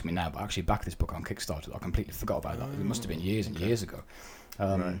come back to me now, but I actually backed this book on Kickstarter. I completely forgot about that. It must have been years and years ago.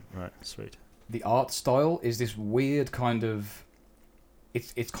 Right, sweet. The art style is this weird kind of,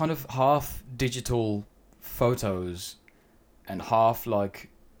 it's kind of half digital photos and half like,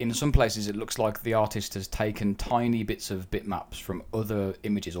 in some places it looks like the artist has taken tiny bits of bitmaps from other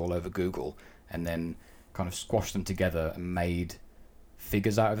images all over Google and then kind of squashed them together and made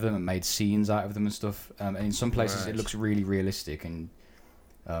figures out of them and made scenes out of them and stuff. And in some places it looks really realistic and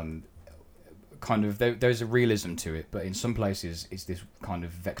kind of there's a realism to it, but in some places it's this kind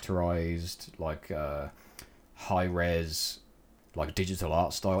of vectorized, like high res, like digital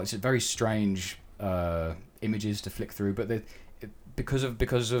art style. It's a very strange images to flick through, but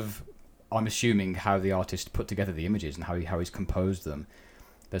because of I'm assuming how the artist put together the images and how he's composed them,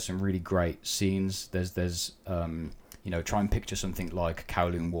 there's some really great scenes. There's try and picture something like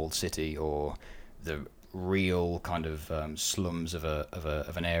Kowloon Walled City or the real kind of slums of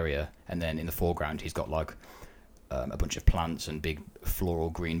an area, and then in the foreground he's got like a bunch of plants and big floral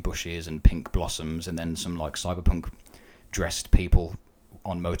green bushes and pink blossoms, and then some like cyberpunk dressed people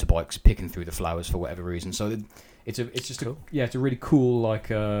on motorbikes picking through the flowers for whatever reason. So it's just cool. It's a really cool,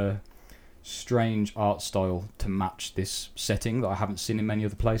 like strange art style to match this setting that I haven't seen in many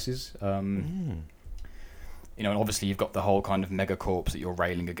other places. And obviously you've got the whole kind of megacorps that you're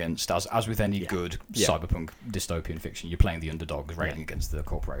railing against, as with any good cyberpunk dystopian fiction. You're playing the underdogs railing against the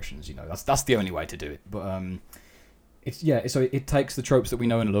corporations. That's the only way to do it. But so it takes the tropes that we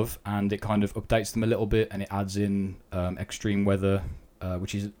know and love, and it kind of updates them a little bit, and it adds in extreme weather,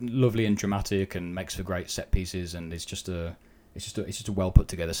 which is lovely and dramatic and makes for great set pieces, and it's just a well put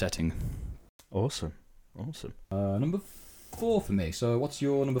together setting. Awesome. Number 4 for me. So what's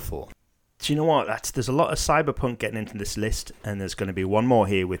your number 4? Do you know what? There's a lot of cyberpunk getting into this list, and there's going to be one more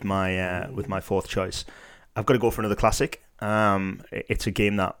here with my fourth choice. I've got to go for another classic. It's a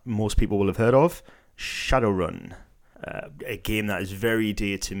game that most people will have heard of, Shadowrun. A game that is very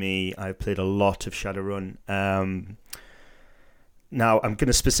dear to me. I've played a lot of Shadowrun. Now, I'm going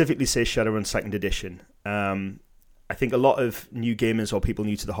to specifically say Shadowrun 2nd Edition. I think a lot of new gamers or people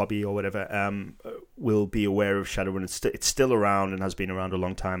new to the hobby or whatever will be aware of Shadowrun. It's still around and has been around a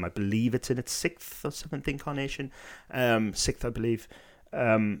long time. I believe it's in its 6th or 7th incarnation. 6th, I believe.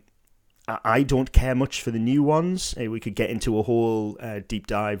 I don't care much for the new ones. We could get into a whole deep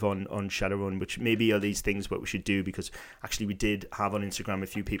dive on Shadowrun, which maybe are these things what we should do, because actually we did have on Instagram a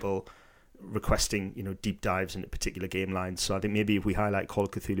few people requesting deep dives into particular game lines. So I think maybe if we highlight Call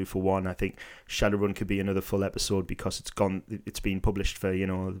of Cthulhu for one, I think Shadowrun could be another full episode, because it's been published for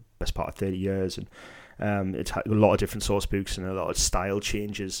the best part of 30 years, and it's had a lot of different source books and a lot of style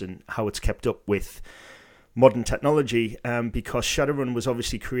changes and how it's kept up with modern technology, because Shadowrun was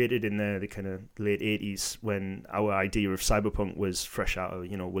obviously created in the kind of late 80s, when our idea of cyberpunk was fresh out of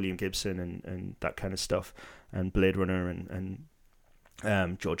William Gibson and that kind of stuff, and Blade Runner and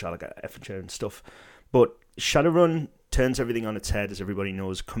George R. Effinger and stuff. But Shadowrun turns everything on its head, as everybody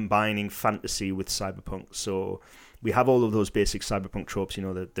knows, combining fantasy with cyberpunk. So we have all of those basic cyberpunk tropes,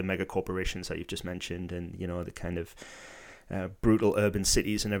 the mega corporations that you've just mentioned, and the kind of brutal urban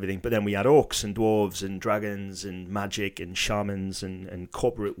cities and everything. But then we had orcs and dwarves and dragons and magic and shamans and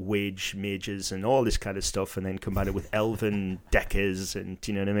corporate wage mages and all this kind of stuff, and then combine it with elven deckers, and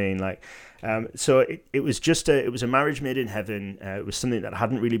do you know what I mean? Like, so it was just it was a marriage made in heaven. It was something that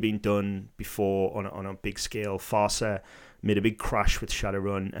hadn't really been done before on a big scale. Farsa made a big crash with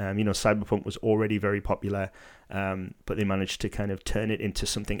Shadowrun. Cyberpunk was already very popular, but they managed to kind of turn it into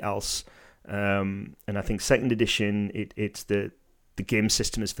something else. And I think second edition, it's the game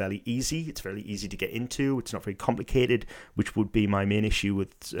system is fairly easy. It's fairly easy to get into. It's not very complicated, which would be my main issue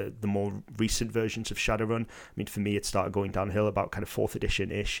with the more recent versions of Shadowrun. I mean, for me, it started going downhill about kind of 4th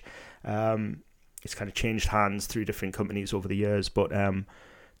edition-ish. It's kind of changed hands through different companies over the years, but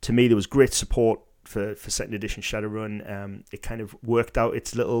to me, there was great support for second edition Shadowrun. It kind of worked out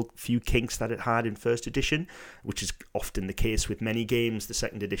its little few kinks that it had in first edition, which is often the case with many games. The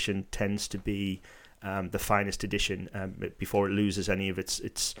second edition tends to be the finest edition before it loses any of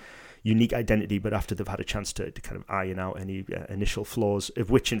its unique identity, but after they've had a chance to kind of iron out any initial flaws,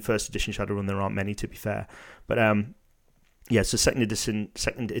 of which in first edition Shadowrun there aren't many, to be fair. But so second edition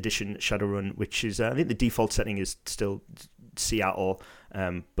Shadowrun, which is I think the default setting is still Seattle,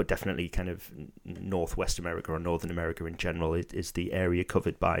 but definitely kind of Northwest America or Northern America in general is the area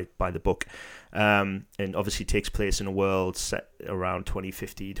covered by the book, and obviously takes place in a world set around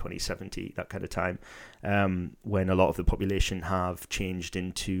 2050, 2070, that kind of time, when a lot of the population have changed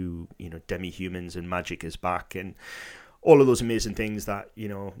into demi-humans and magic is back and all of those amazing things that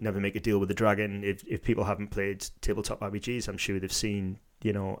never make a deal with the dragon. If people haven't played tabletop RPGs, I'm sure they've seen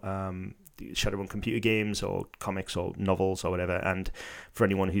Shadowrun computer games or comics or novels or whatever, and for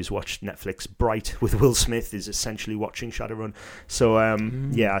anyone who's watched Netflix, Bright with Will Smith is essentially watching Shadowrun. So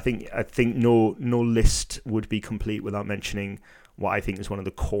I think no list would be complete without mentioning what I think is one of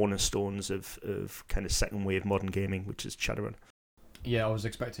the cornerstones of kind of second wave modern gaming, which is Shadowrun. Yeah, I was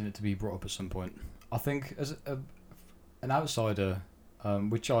expecting it to be brought up at some point. I think as an outsider,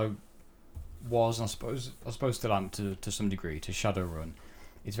 which I was, and I suppose still am to some degree, to Shadowrun,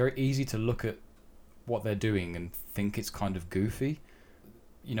 it's very easy to look at what they're doing and think it's kind of goofy.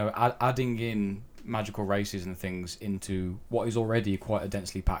 Adding in magical races and things into what is already quite a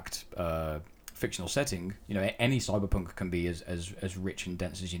densely packed fictional setting. Any cyberpunk can be as rich and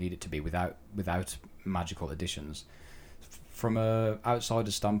dense as you need it to be without magical additions. From a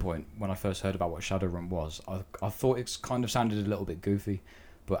outsider's standpoint, when I first heard about what Shadowrun was, I thought it kind of sounded a little bit goofy,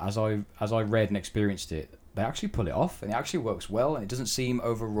 but as I read and experienced it, they actually pull it off, and it actually works well, and it doesn't seem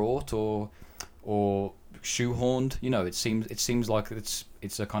overwrought or shoehorned. It seems like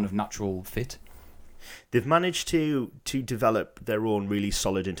it's a kind of natural fit. They've managed to develop their own really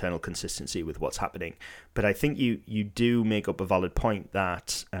solid internal consistency with what's happening, but I think you do make up a valid point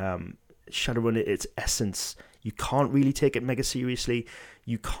that Shadowrun, at its essence, you can't really take it mega seriously.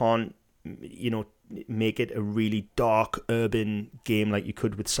 You can't make it a really dark urban game like you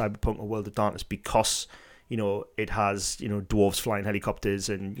could with Cyberpunk or World of Darkness, because it has dwarves flying helicopters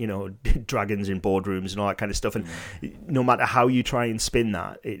and dragons in boardrooms and all that kind of stuff, and no matter how you try and spin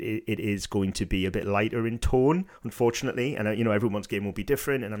that, it is going to be a bit lighter in tone, unfortunately. And everyone's game will be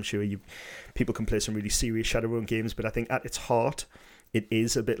different, and I'm sure people can play some really serious Shadowrun games, but I think at its heart it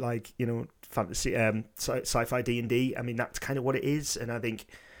is a bit like fantasy, sci-fi D&D. I mean, that's kind of what it is, and I think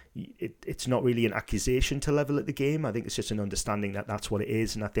it's not really an accusation to level at the game. I think it's just an understanding that that's what it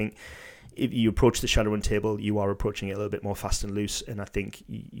is, and I think if you approach the Shadowrun table, you are approaching it a little bit more fast and loose, and I think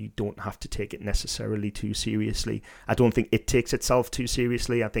you don't have to take it necessarily too seriously. I don't think it takes itself too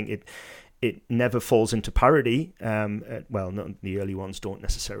seriously. I think it never falls into parody. Well, not the early ones don't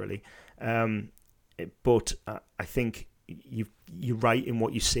necessarily, but I think you're right in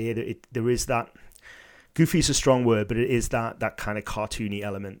what you say, that there is that. Goofy is a strong word, but it is that kind of cartoony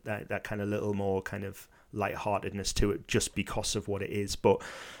element, that kind of little more kind of lightheartedness to it, just because of what it is. But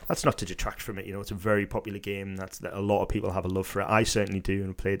that's not to detract from it. It's a very popular game. That a lot of people have a love for it. I certainly do,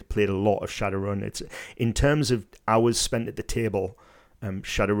 and played a lot of Shadowrun. It's, in terms of hours spent at the table,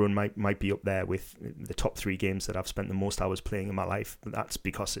 Shadowrun might be up there with the top 3 games that I've spent the most hours playing in my life. But that's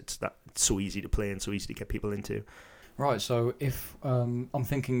because it's so easy to play and so easy to get people into. Right, so if I'm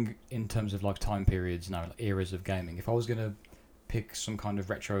thinking in terms of like time periods now, like eras of gaming, if I was going to pick some kind of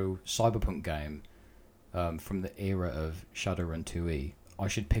retro cyberpunk game from the era of Shadowrun 2E, I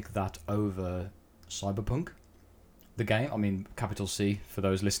should pick that over Cyberpunk, the game. I mean, capital C for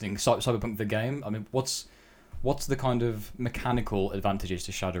those listening. Cyberpunk, the game. I mean, what's the kind of mechanical advantages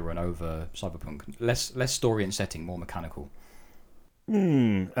to Shadowrun over Cyberpunk? Less story and setting, more mechanical.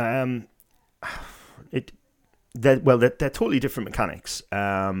 They're totally different mechanics.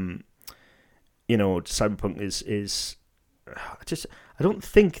 Cyberpunk is I don't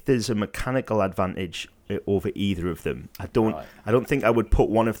think there's a mechanical advantage over either of them. I don't think I would put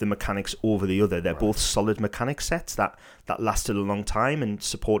one of the mechanics over the other. They're both solid mechanic sets that lasted a long time and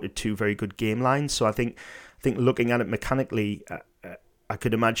supported two very good game lines. So I think looking at it mechanically, I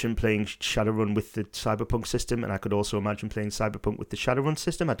could imagine playing Shadowrun with the Cyberpunk system, and I could also imagine playing Cyberpunk with the Shadowrun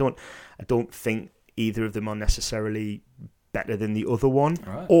system. I don't think either of them are necessarily better than the other one,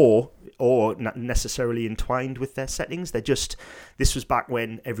 or necessarily entwined with their settings. This was back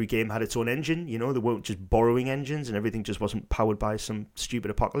when every game had its own engine. They weren't just borrowing engines, and everything just wasn't powered by some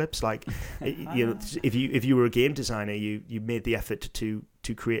stupid apocalypse. Like, if you were a game designer, you made the effort to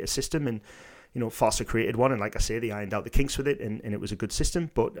create a system, and Foster created one, and like I say, they ironed out the kinks with it, and it was a good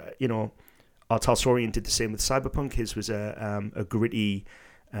system. But our Talsorian did the same with Cyberpunk. His was a gritty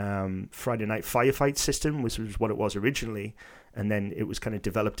Friday night firefight system, which was what it was originally, and then it was kind of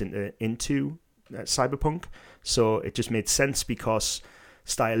developed into Cyberpunk. So it just made sense because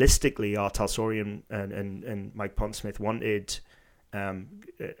stylistically, our Talsorian and Mike Pondsmith wanted,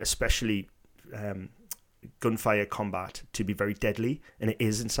 especially gunfire combat, to be very deadly, and it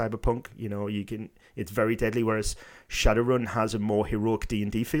is in Cyberpunk. It's very deadly, whereas Shadowrun has a more heroic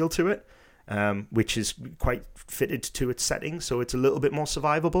D&D feel to it. Which is quite fitted to its setting, so it's a little bit more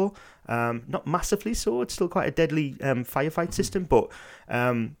survivable. Not massively so, it's still quite a deadly firefight system, but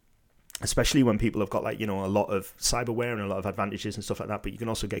especially when people have got a lot of cyberware and a lot of advantages and stuff like that, but you can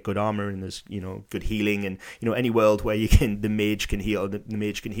also get good armor, and there's good healing, and any world where the mage can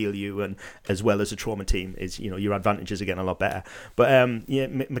heal you, and as well as a trauma team is your advantages are getting a lot better. But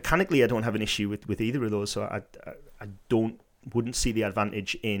mechanically I don't have an issue with either of those, so I wouldn't see the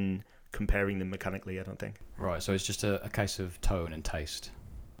advantage in comparing them mechanically, I don't think. Right, so it's just a case of tone and taste.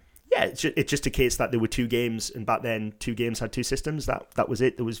 Yeah, it's just a case that there were two games, and back then two games had two systems. That was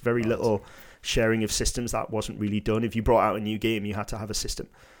it. There was very little sharing of systems. That wasn't really done. If you brought out a new game, you had to have a system.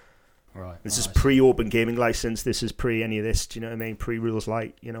 Right. This is pre-open gaming license. This is pre any of this. Do you know what I mean? Pre-rules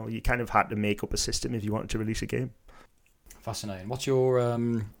light. You kind of had to make up a system if you wanted to release a game. Fascinating. What's your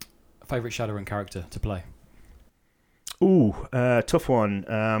favourite Shadowrun character to play? Ooh, tough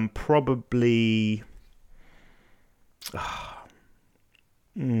one. Probably.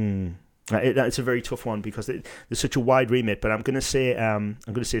 It's a very tough one because there's such a wide remit. But I'm gonna say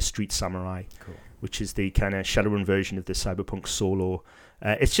Street Samurai, cool, which is the kind of Shadowrun version of the Cyberpunk Solo.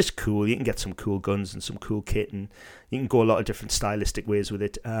 It's just cool. You can get some cool guns and some cool kit, and you can go a lot of different stylistic ways with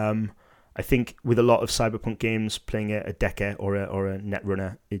it. I think with a lot of Cyberpunk games, playing a Decker or a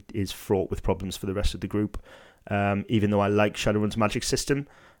Netrunner, it is fraught with problems for the rest of the group. Even though I like Shadowrun's magic system,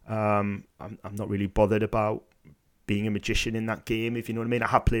 I'm not really bothered about being a magician in that game, if you know what I mean. I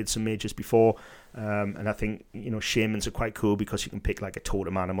have played some mages before, and I think shamans are quite cool because you can pick like a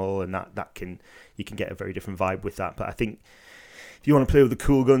totem animal, and you can get a very different vibe with that. But I think if you want to play with the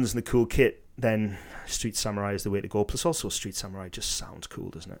cool guns and the cool kit, then Street Samurai is the way to go. Plus also Street Samurai just sounds cool,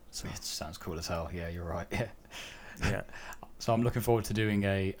 doesn't it? So. It sounds cool as hell. Yeah, you're right. Yeah. So I'm looking forward to doing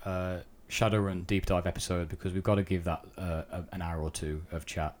a Shadowrun deep dive episode, because we've got to give that an hour or two of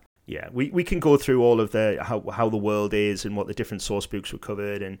chat. Yeah, we can go through all of the how the world is and what the different source books were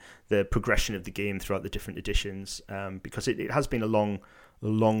covered and the progression of the game throughout the different editions, because it has been a long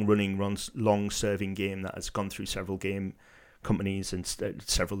serving game that has gone through several game companies and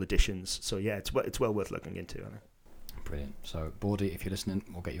several editions. So yeah, it's well worth looking into. I think. Brilliant. So Bordy, if you're listening,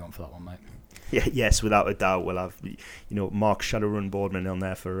 we'll get you on for that one, mate. Yeah, yes, without a doubt. We'll have Mark Shadowrun Boardman on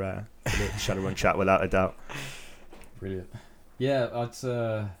there for the Shadowrun chat, without a doubt. Brilliant. Yeah,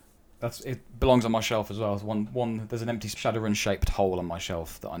 it belongs on my shelf as well. There's an empty Shadowrun shaped hole on my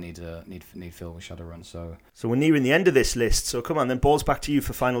shelf that I need filled with Shadowrun. So we're nearing the end of this list. So come on, then balls back to you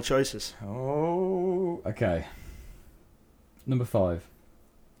for final choices. Oh, okay. Number 5.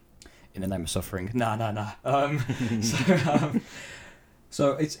 In the Name of Suffering. Nah.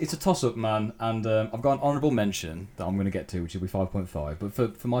 So it's a toss-up, man, and I've got an honourable mention that I'm going to get to, which will be 5.5.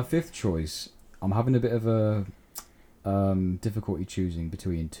 But for my 5th choice, I'm having a bit of a difficulty choosing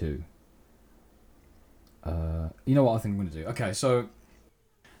between two. You know what I think I'm going to do? Okay, so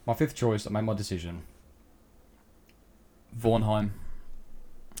my 5th choice, I made my decision. Vornheim.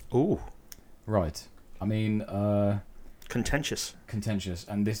 Ooh. Right. I mean... Contentious,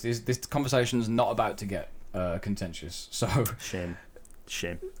 and this conversation's not about to get contentious. So shame.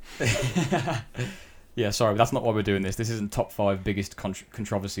 Yeah, sorry, but that's not why we're doing this. This isn't top 5 biggest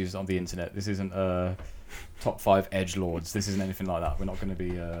controversies on the internet. This isn't top 5 edgelords. This isn't anything like that. We're not going to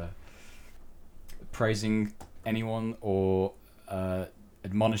be praising anyone or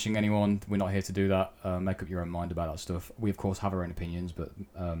admonishing anyone. We're not here to do that. Make up your own mind about that stuff. We, of course, have our own opinions, but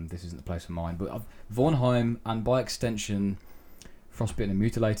this isn't the place for mine. But Vornheim, and by extension, Frostbitten and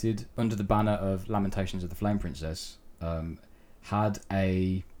Mutilated, under the banner of Lamentations of the Flame Princess, had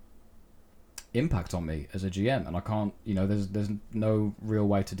a impact on me as a GM, and I can't, there's no real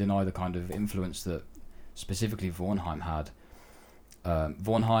way to deny the kind of influence that specifically Vornheim had.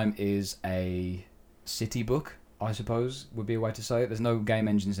 Vornheim is a city book, I suppose, would be a way to say it. There's no game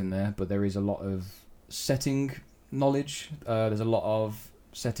engines in there, but there is a lot of setting knowledge. There's a lot of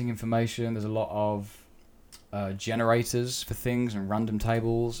setting information. There's a lot of generators for things and random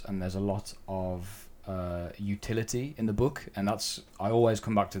tables, and there's a lot of utility in the book. And I always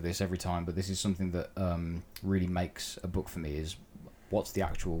come back to this every time, but this is something that really makes a book for me, is what's the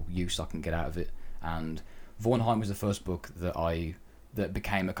actual use I can get out of it. And Vornheim was the first book that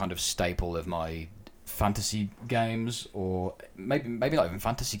became a kind of staple of my fantasy games, or maybe not even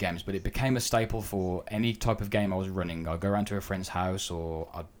fantasy games, but it became a staple for any type of game I was running. I'd go around to a friend's house, or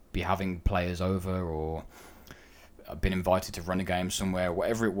I'd be having players over, or I've been invited to run a game somewhere.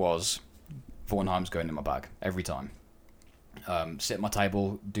 Whatever it was, Vornheim's going in my bag every time. Sit at my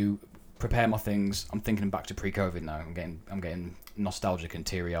table, prepare my things. I'm thinking back to pre-COVID now. I'm getting nostalgic and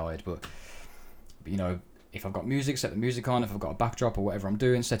teary-eyed, but if I've got music, set the music on. If I've got a backdrop or whatever I'm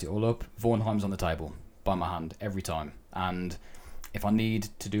doing, set it all up. Vornheim's on the table by my hand every time. And if I need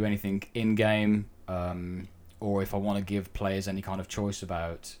to do anything in-game, or if I want to give players any kind of choice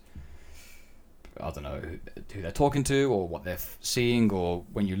about, I don't know, who they're talking to, or what they're seeing, or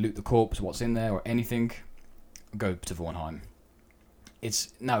when you loot the corpse, what's in there, or anything, go to Vornheim.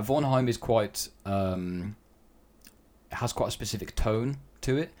 Vornheim is quite, has quite a specific tone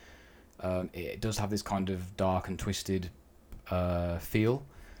to it. It does have this kind of dark and twisted feel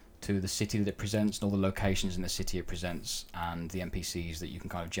to the city that it presents, and all the locations in the city it presents, and the NPCs that you can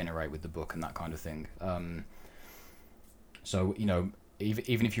kind of generate with the book and that kind of thing. So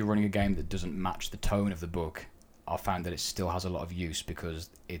even if you're running a game that doesn't match the tone of the book, I found that it still has a lot of use, because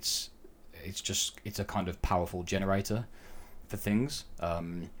it's a kind of powerful generator for things.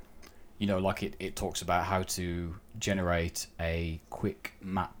 It talks about how to generate a quick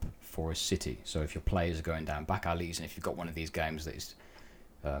map for a city. So if your players are going down back alleys, and if you've got one of these games that is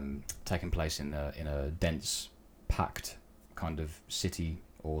taking place in a dense, packed kind of city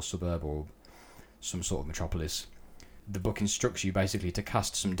or suburb or some sort of metropolis, the book instructs you basically to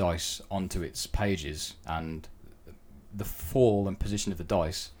cast some dice onto its pages, and the fall and position of the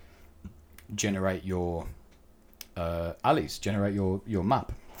dice generate your alleys, generate your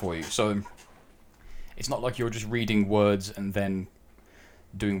map for you. So it's not like you're just reading words and then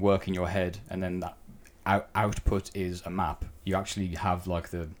doing work in your head, and then that output is a map. You actually have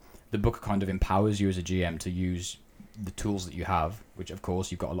the book kind of empowers you as a GM to use the tools that you have, which of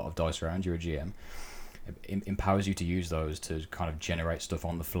course you've got a lot of dice around, you're a GM. It empowers you to use those to kind of generate stuff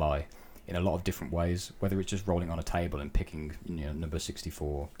on the fly in a lot of different ways, whether it's just rolling on a table and picking number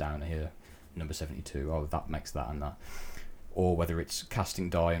 64 down here, number 72, that makes that and that, or whether it's casting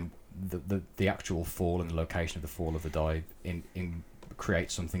die and the actual fall and the location of the fall of the die in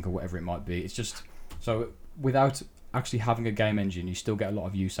create something, or whatever it might be. It's just, so without actually having a game engine, you still get a lot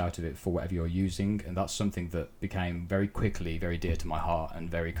of use out of it for whatever you're using, and that's something that became very quickly very dear to my heart,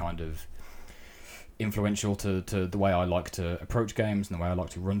 and very kind of influential to the way I like to approach games and the way I like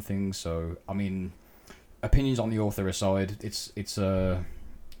to run things. So I mean, opinions on the author aside, it's an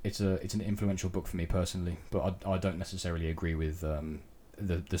influential book for me personally, but I don't necessarily agree with the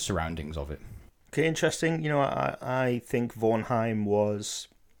surroundings of it. Okay, interesting. I think Vornheim was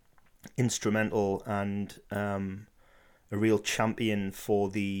instrumental and a real champion for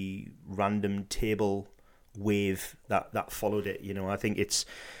the random table wave that followed it. I think it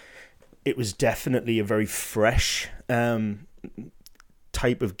was definitely a very fresh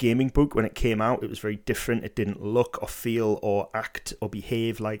type of gaming book when it came out. It was very different. It didn't look or feel or act or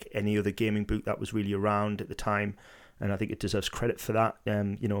behave like any other gaming book that was really around at the time. And I think it deserves credit for that,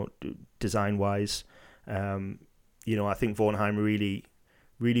 design-wise. I think Vornheim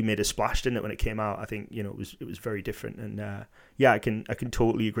really made a splash, didn't it, when it came out? I think, it was very different. And, I can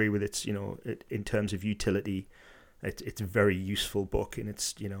totally agree with it, in terms of utility. It's a very useful book, and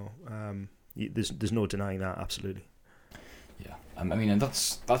it's, there's no denying that, absolutely. Yeah, and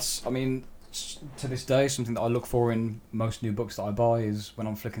that's to this day, something that I look for in most new books that I buy is when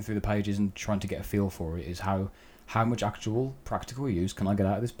I'm flicking through the pages and trying to get a feel for it, is how much actual practical use can I get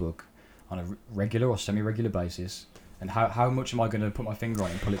out of this book on a regular or semi-regular basis, and how much am I going to put my finger on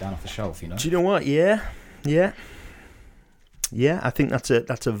it and pull it down off the shelf, Do you know what? Yeah. I think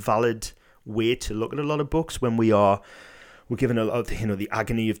that's a valid way to look at a lot of books when we are we're given a lot of the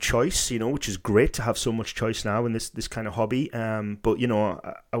agony of choice, which is great to have so much choice now in this kind of hobby. But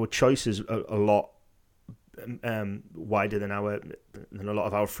our choice is a lot wider than a lot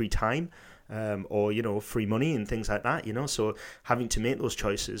of our free time, or free money and things like that. So having to make those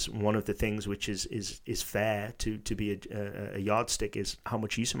choices, one of the things which is fair to be a yardstick is how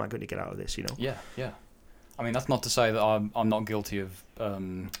much use am I going to get out of this? Yeah. I mean, that's not to say that I'm not guilty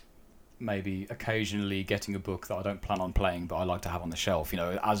of maybe occasionally getting a book that I don't plan on playing, but I like to have on the shelf.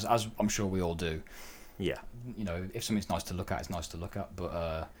 As I'm sure we all do. Yeah. If something's nice to look at, it's nice to look at.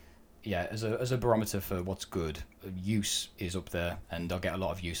 But yeah, as a barometer for what's good, use is up there, and I get a lot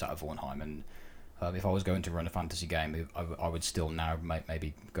of use out of Vornheim. And if I was going to run a fantasy game, I would still now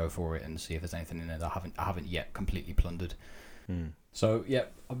maybe go for it and see if there's anything in there that I haven't yet completely plundered. So yeah,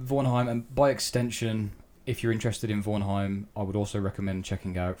 Vornheim, and by extension, if you're interested in Vornheim, I would also recommend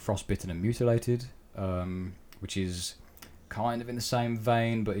checking out Frostbitten and Mutilated, which is kind of in the same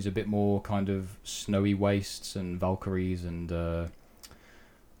vein, but is a bit more kind of snowy wastes and Valkyries and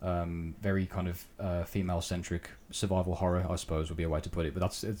very kind of female-centric survival horror, I suppose would be a way to put it. But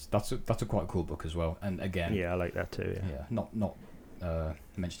that's a quite cool book as well. And again, yeah, I like that too. Yeah, not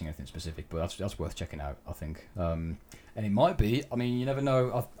mentioning anything specific, but that's worth checking out, I think. And it might be, I mean, you never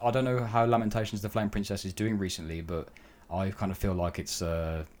know. I don't know how Lamentations of the Flame Princess is doing recently, but I kind of feel like it's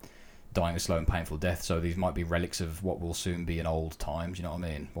dying a slow and painful death. So these might be relics of what will soon be an old time. Do you know what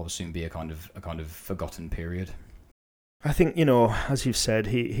I mean? What will soon be a kind of forgotten period. I think, as you've said,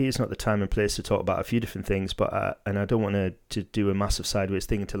 here's not the time and place to talk about a few different things, but and I don't want to do a massive sideways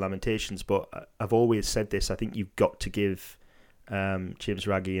thing into Lamentations, but I've always said this. I think you've got to give James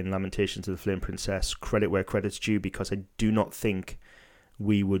Raggi and Lamentations of the Flame Princess credit where credit's due, because I do not think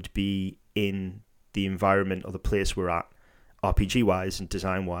we would be in the environment or the place we're at, RPG-wise and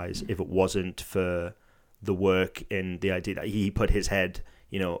design-wise, if it wasn't for the work and the idea that he put his head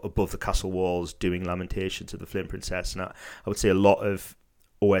above the castle walls doing Lamentations of the Flame Princess. And I would say a lot of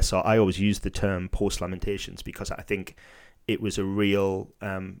OSR, I always use the term post-Lamentations because I think it was a real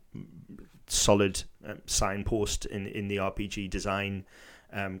solid signpost in the RPG design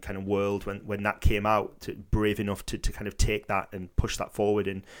kind of world when that came out, brave enough to kind of take that and push that forward.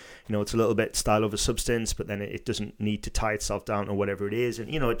 And it's a little bit style over substance, but then it doesn't need to tie itself down or whatever it is. And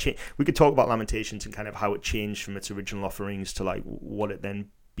we could talk about Lamentations and kind of how it changed from its original offerings to like what it then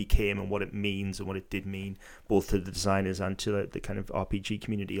became and what it means and what it did mean both to the designers and to the kind of RPG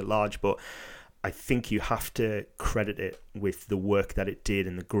community at large. But I think you have to credit it with the work that it did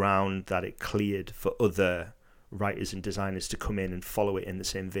and the ground that it cleared for other writers and designers to come in and follow it in the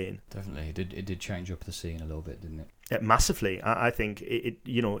same vein. Definitely, it did change up the scene a little bit, didn't it? Massively. I think it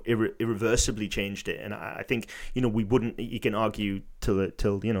irreversibly changed it, and I think we wouldn't. You can argue till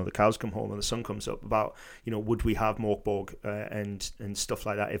the cows come home and the sun comes up about would we have Morkborg and stuff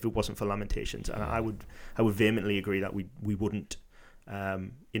like that if it wasn't for Lamentations, and I would vehemently agree that we wouldn't.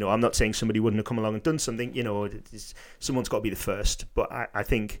 I'm not saying somebody wouldn't have come along and done something. Someone's got to be the first, but I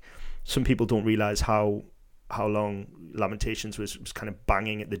think some people don't realize how long Lamentations was kind of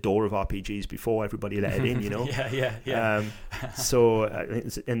banging at the door of RPGs before everybody let it in. Yeah. So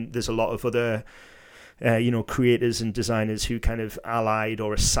and there's a lot of other creators and designers who kind of allied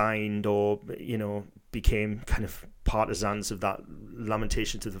or assigned or became kind of partisans of that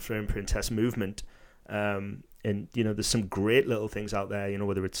Lamentations of the Flame Princess movement. And there's some great little things out there,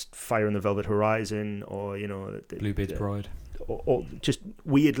 whether it's Fire on the Velvet Horizon or Bluebeard's Bride, or just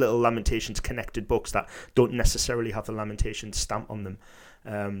weird little Lamentations connected books that don't necessarily have the Lamentations stamp on them,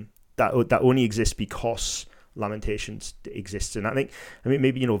 that only exist because Lamentations exists. And I mean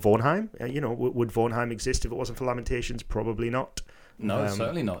maybe Vornheim, would Vornheim exist if it wasn't for Lamentations? Probably not. No,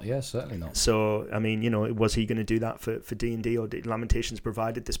 certainly not. Yeah, certainly not. So, I mean, was he going to do that for D&D, or did Lamentations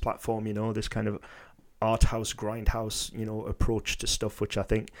provided this platform, this kind of art house, grindhouse, approach to stuff, which I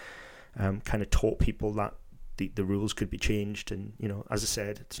think kind of taught people that the rules could be changed. And, as I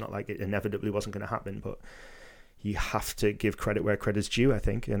said, it's not like it inevitably wasn't going to happen, but you have to give credit where credit's due, I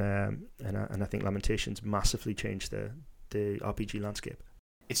think. And I think Lamentations massively changed the RPG landscape.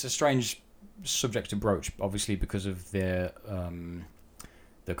 It's a strange subject to broach, obviously, because of the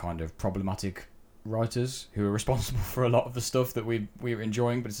kind of problematic writers who are responsible for a lot of the stuff that we're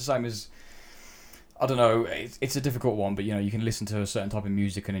enjoying. But it's the same as, I don't know, it's a difficult one, but you can listen to a certain type of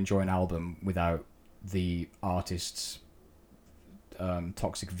music and enjoy an album without the artist's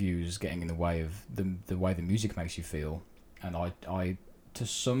toxic views getting in the way of the way the music makes you feel. And I to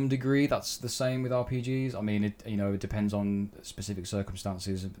some degree that's the same with RPGs. I mean, it depends on specific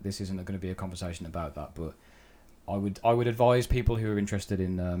circumstances. This isn't going to be a conversation about that, but I would advise people who are interested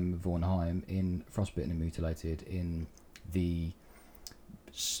in Vornheim, in Frostbitten and Mutilated, in the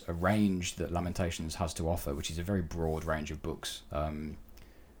a range that Lamentations has to offer, which is a very broad range of books.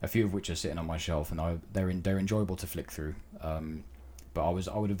 A few of which are sitting on my shelf, and they're enjoyable to flick through. But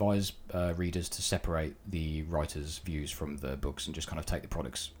I would advise readers to separate the writer's views from the books and just kind of take the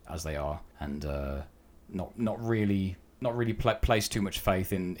products as they are, and not really place too much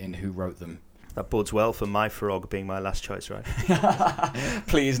faith in who wrote them. That bodes well for My Frog being my last choice, right?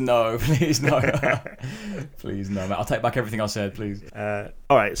 Please no. Please no, mate. I'll take back everything I said, please.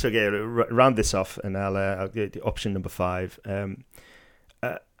 All right, so round this off, and I'll get the option number 5.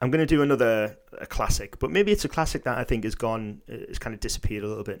 I'm going to do another classic, but maybe it's a classic that I think it's kind of disappeared a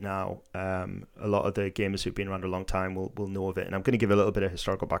little bit now. A lot of the gamers who've been around a long time will know of it, and I'm going to give a little bit of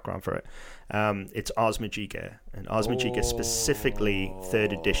historical background for it. It's Ars Magica, and Ars Magica, specifically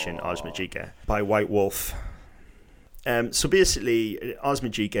 3rd edition Ars Magica by White Wolf. So basically, Ars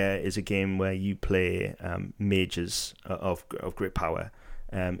Magica is a game where you play mages of great power.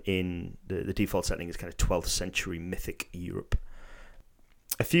 In the default setting is kind of 12th century mythic Europe.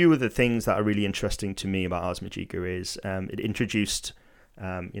 A few of the things that are really interesting to me about Ars Magica is it introduced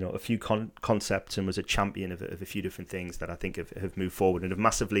a few concepts and was a champion of a few different things that I think have moved forward and have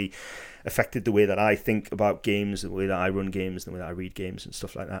massively affected the way that I think about games, the way that I run games, the way that I read games and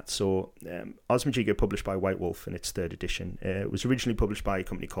stuff like that. So Ars Magica, published by White Wolf in its 3rd edition, it was originally published by a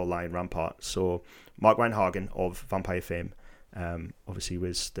company called Lion Rampart. So Mark Reinhagen of Vampire fame obviously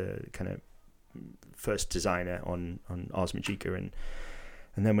was the kind of first designer on Ars Magica,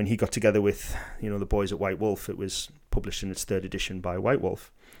 and then when he got together with, the boys at White Wolf, it was published in its 3rd edition by White Wolf.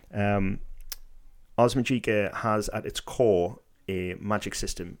 Ars Magica has at its core a magic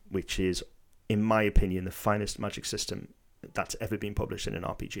system, which is, in my opinion, the finest magic system that's ever been published in an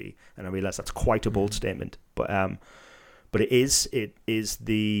RPG. And I realise that's quite a bold statement, but it is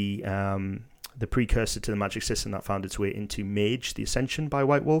the precursor to the magic system that found its way into Mage: The Ascension by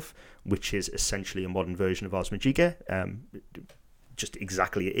White Wolf, which is essentially a modern version of Ars Magica. Just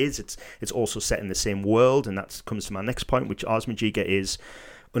exactly it is. It's also set in the same world, and that comes to my next point, which Ars Magica is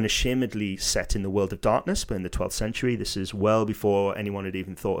unashamedly set in the world of darkness, but in the 12th century. This is well before anyone had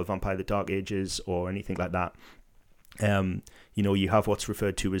even thought of Vampire the Dark Ages or anything like that. You have what's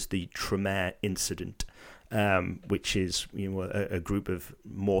referred to as the Tremere Incident, which is a group of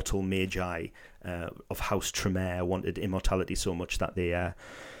mortal magi of House Tremere wanted immortality so much that they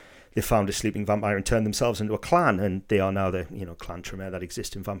found a sleeping vampire and turned themselves into a clan, and they are now the clan Tremere that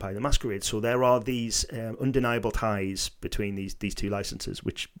exists in Vampire the Masquerade. So there are these undeniable ties between these two licenses,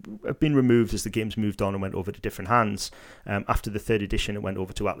 which have been removed as the games moved on and went over to different hands. After the 3rd edition, it went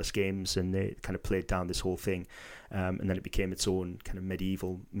over to Atlas Games, and they kind of played down this whole thing, and then it became its own kind of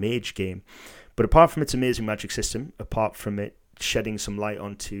medieval mage game. But apart from its amazing magic system, apart from it shedding some light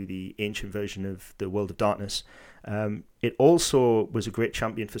onto the ancient version of the World of Darkness, it also was a great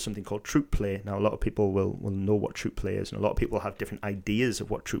champion for something called troop play. Now, a lot of people will know what troop play is, and a lot of people have different ideas of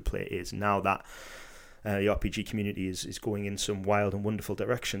what troop play is now that the RPG community is going in some wild and wonderful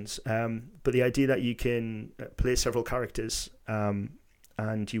directions. But the idea that you can play several characters,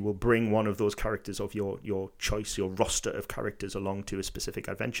 and you will bring one of those characters of your choice, your roster of characters, along to a specific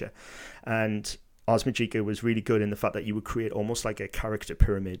adventure. And Ars Magica was really good in the fact that you would create almost like a character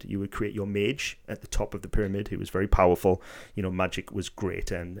pyramid. You would create your mage at the top of the pyramid, who was very powerful. Magic was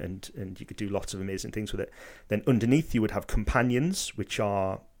great, and you could do lots of amazing things with it. Then underneath, you would have companions, which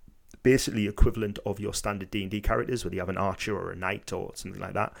are basically equivalent of your standard D&D characters, whether you have an archer or a knight or something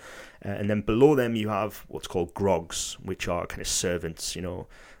like that. And then below them, you have what's called grogs, which are kind of servants,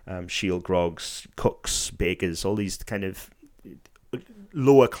 shield grogs, cooks, bakers, all these kind of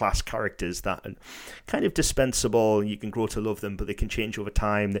lower class characters that are kind of dispensable. You can grow to love them, but they can change over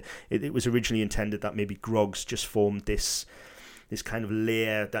time. It was originally intended that maybe grogs just formed this kind of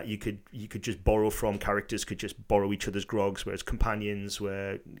layer that you could just borrow from. Characters could just borrow each other's grogs, whereas companions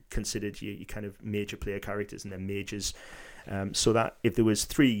were considered your kind of major player characters, and then mages. So that if there was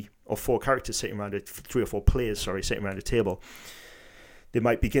 3 or 4 characters sitting around 3 or 4 players, sitting around a table, they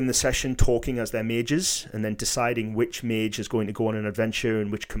might begin the session talking as their mages, and then deciding which mage is going to go on an adventure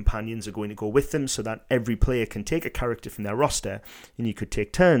and which companions are going to go with them, so that every player can take a character from their roster, and you could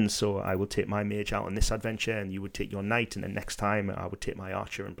take turns. So I will take my mage out on this adventure, and you would take your knight, and then next time I would take my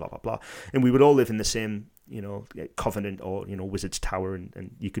archer, and blah, blah, blah. And we would all live in the same, covenant or, Wizard's Tower,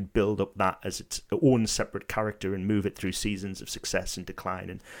 and you could build up that as its own separate character and move it through seasons of success and decline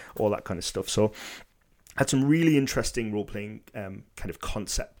and all that kind of stuff. So had some really interesting role-playing kind of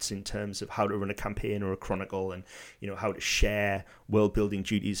concepts in terms of how to run a campaign or a chronicle, and how to share world-building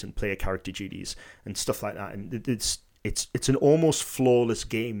duties and player character duties and stuff like that. And it's an almost flawless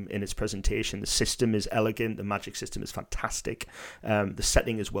game in its presentation. The system is elegant. The magic system is fantastic. The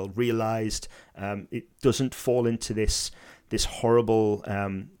setting is well realized. It doesn't fall into this horrible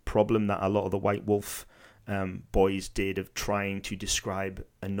problem that a lot of the White Wolf boys did of trying to describe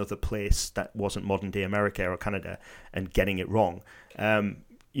another place that wasn't modern day America or Canada and getting it wrong.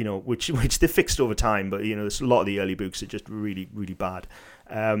 Which they fixed over time, but there's a lot of the early books are just really, really bad.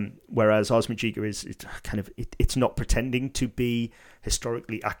 Whereas Ars Magica it's not pretending to be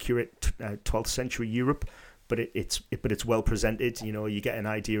historically accurate 12th century Europe, but it's well presented. You get an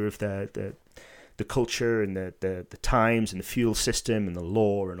idea of the culture and the times and the fuel system and the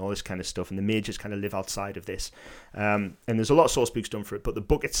lore and all this kind of stuff, and the mages kind of live outside of this. And there's a lot of source books done for it, but the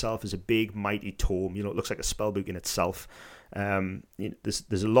book itself is a big, mighty tome. It looks like a spell book in itself.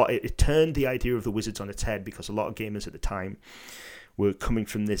 There's a lot. It turned the idea of the wizards on its head, because a lot of gamers at the time were coming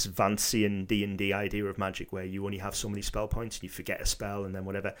from this Vancian D&D idea of magic, where you only have so many spell points and you forget a spell and then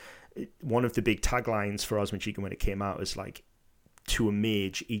whatever. One of the big taglines for Ars Magica when it came out was like, to a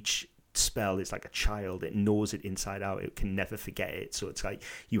mage, each spell is like a child. It knows it inside out. It can never forget it. So it's like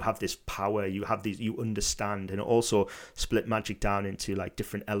you have this power, you understand. And it also split magic down into like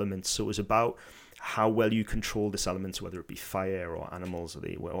different elements. So it was about how well you control this elements, whether it be fire or animals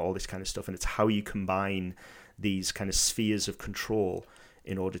or all this kind of stuff. And it's how you combine these kind of spheres of control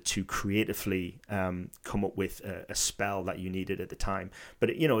in order to creatively come up with a spell that you needed at the time. But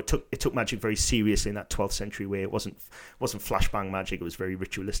it took magic very seriously in that 12th century way. It wasn't flashbang magic. It was very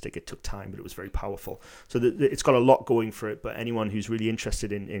ritualistic. It took time, but it was very powerful. So it's got a lot going for it. But anyone who's really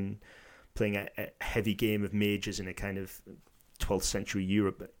interested in playing a heavy game of mages in a kind of 12th century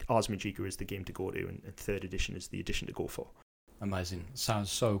Europe, Ars Magica is the game to go to, and 3rd edition is the edition to go for. Amazing.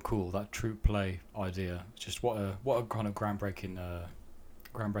 Sounds so cool, that troop play idea. Just what a kind of groundbreaking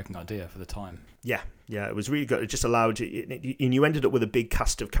idea for the time. Yeah, it was really good. It just allowed you, and you ended up with a big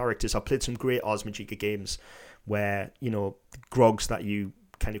cast of characters. I played some great Ars Magica games where Grogs that you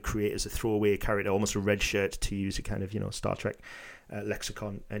kind of create as a throwaway character, almost a red shirt, to use a kind of Star Trek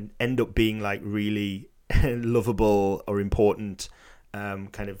lexicon, and end up being like really lovable or important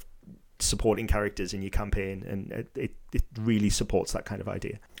kind of supporting characters in your campaign, and it really supports that kind of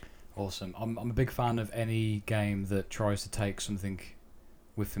idea. Awesome. I'm a big fan of any game that tries to take something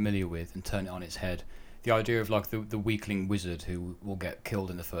we're familiar with and turn it on its head. The idea of like the weakling wizard who will get killed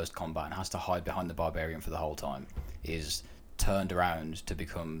in the first combat and has to hide behind the barbarian for the whole time is turned around to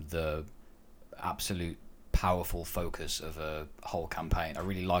become the absolute powerful focus of a whole campaign. I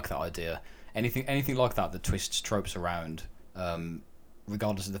really like that idea. Anything like that twists tropes around,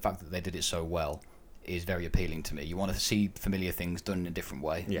 regardless of the fact that they did it so well, is very appealing to me. You want to see familiar things done in a different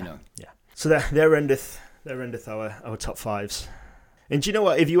way. Yeah. So there endeth our top fives. And do you know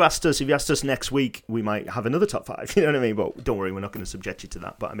what? If you asked us next week, we might have another top five. You know what I mean? But don't worry, we're not going to subject you to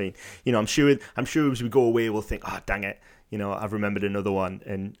that. But I mean, I'm sure as we go away, we'll think, oh, dang it, I've remembered another one.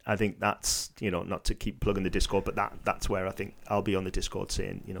 And I think that's, not to keep plugging the Discord, but that's where I think I'll be on the Discord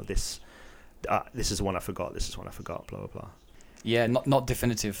saying, this is the one I forgot. This is one I forgot. Blah blah blah. Yeah, not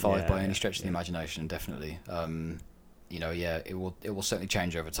definitive 5 by any stretch of the imagination. Definitely. It will certainly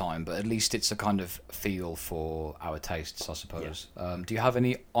change over time, but at least it's a kind of feel for our tastes, I suppose. Yeah. Do you have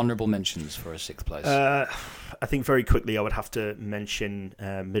any honourable mentions for a 6th place? I think very quickly I would have to mention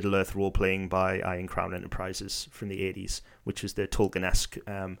Middle-earth role-playing by Iron Crown Enterprises from the 80s, which was the Tolkien-esque.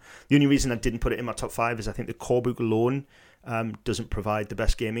 The only reason I didn't put it in my top 5 is I think the core book alone doesn't provide the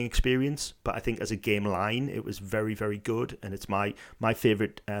best gaming experience, but I think as a game line it was very, very good, and it's my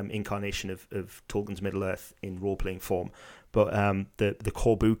favourite incarnation of Tolkien's Middle-earth in role-playing form. But the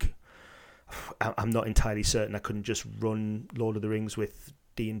core book, I'm not entirely certain I couldn't just run Lord of the Rings with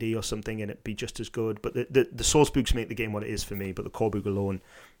D&D or something and it'd be just as good. But the source books make the game what it is for me, but the core book alone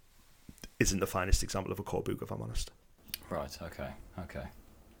isn't the finest example of a core book, if I'm honest. Right, okay.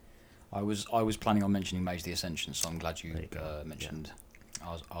 I was planning on mentioning Mage the Ascension, so I'm glad you mentioned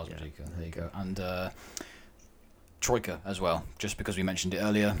Ars Magica. There you go. And Troika as well, just because we mentioned it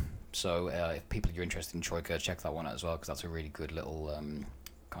earlier. So if you're interested in Troika, check that one out as well, because that's a really good little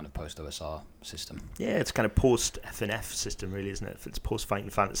kind of post-OSR system. Yeah, it's kind of post-FNF system, really, isn't it? It's post-Fighting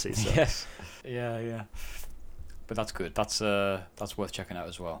Fantasy. So. Yes. Yeah. But that's good. That's worth checking out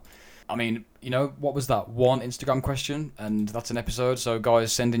as well. I mean, what was that? One Instagram question, and that's an episode. So,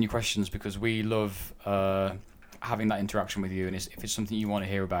 guys, send in your questions, because we love having that interaction with you. And if it's something you want to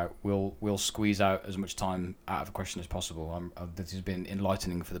hear about, we'll squeeze out as much time out of a question as possible. This has been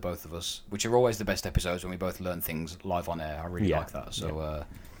enlightening for the both of us, which are always the best episodes when we both learn things live on air. I really like that. So,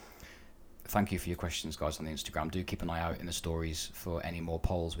 thank you for your questions, guys, on the Instagram. Do keep an eye out in the stories for any more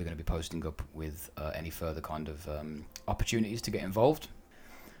polls we're going to be posting up with any further kind of opportunities to get involved.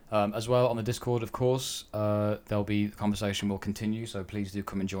 As well, on the Discord, of course, the conversation will continue, so please do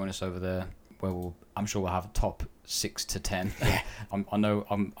come and join us over there, where I'm sure we'll have top 6 to 10. Yeah. I'm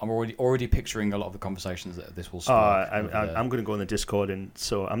already picturing a lot of the conversations that this will spark. I'm going to go on the Discord, and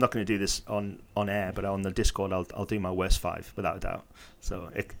so I'm not going to do this on air, but on the Discord I'll do my worst 5 without a doubt.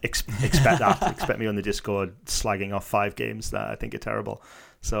 So expect that. Expect me on the Discord slagging off 5 games that I think are terrible.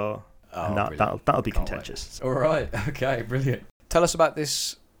 So that'll be contentious. All right. Okay. Brilliant. Tell us about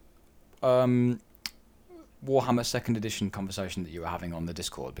this Warhammer 2nd Edition conversation that you were having on the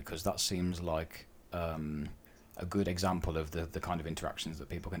Discord, because that seems like a good example of the kind of interactions that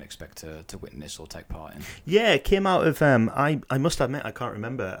people can expect to witness or take part in. Yeah, it came out of I must admit, I can't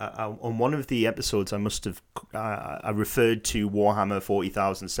remember, on one of the episodes I referred to Warhammer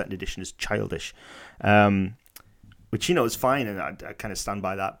 40,000 2nd Edition as childish, which is fine, and I kind of stand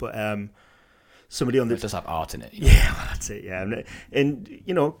by that, but somebody on the... It does have art in it. Yeah, well, that's it, yeah.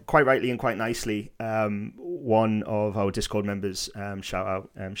 And quite rightly and quite nicely, one of our Discord members, shout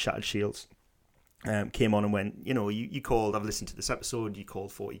out, Shattered Shields, came on and went, you called, I've listened to this episode, you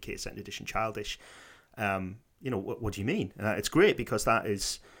called 40k 2nd Edition childish. What do you mean? And it's great, because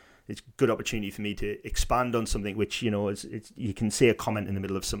it's a good opportunity for me to expand on something which, you can see a comment in the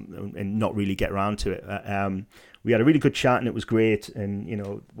middle of something and not really get around to it. We had a really good chat, and it was great. And,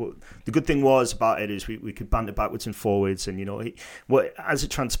 the good thing was about it is we could banter backwards and forwards. And, as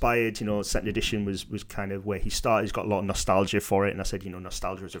it transpired, 2nd Edition was kind of where he started. He's got a lot of nostalgia for it. And I said,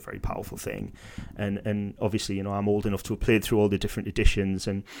 nostalgia is a very powerful thing. And obviously, I'm old enough to have played through all the different editions.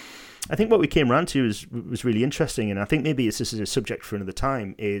 And I think what we came around to was really interesting. And I think maybe this is a subject for another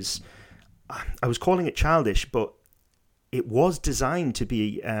time, is I was calling it childish, but it was designed to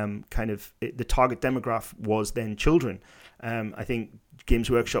be the target demographic was then children. I think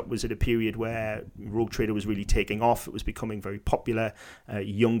Games Workshop was at a period where Rogue Trader was really taking off. It was becoming very popular.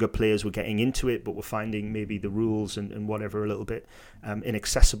 Younger players were getting into it, but were finding maybe the rules and whatever a little bit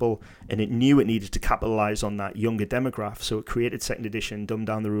inaccessible. And it knew it needed to capitalize on that younger demographic. So it created 2nd Edition, dumbed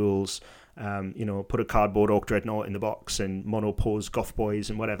down the rules, put a cardboard Orc Dreadnought in the box and monopose Goth Boys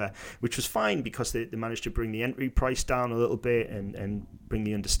and whatever, which was fine because they managed to bring the entry price down a little bit and bring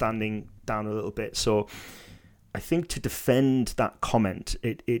the understanding down a little bit. So I think to defend that comment,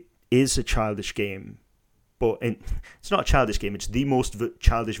 it is a childish game, but it's not a childish game. It's the most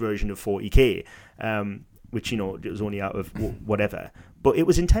childish version of 40k, which, it was only out of whatever. But it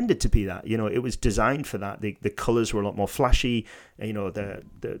was intended to be that, it was designed for that. The colours were a lot more flashy,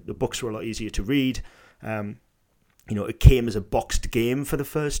 the books were a lot easier to read. It came as a boxed game for the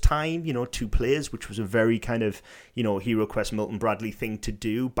first time, 2 players, which was a very kind of, HeroQuest Milton Bradley thing to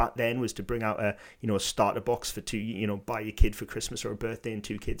do back then, was to bring out a starter box for 2, buy your kid for Christmas or a birthday and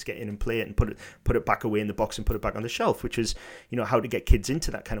 2 kids get in and play it and put it back away in the box and put it back on the shelf, which is, how to get kids into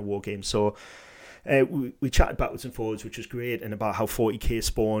that kind of war game. So we chatted backwards and forwards, which was great, and about how 40k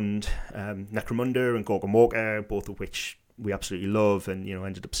spawned Necromunda and Gorgamorka, both of which we absolutely love, and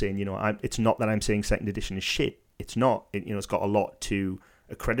ended up saying, it's not that I'm saying 2nd Edition is shit. It's not. It's got a lot to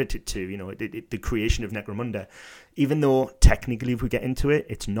accredit it to. The creation of Necromunda, even though technically, if we get into it,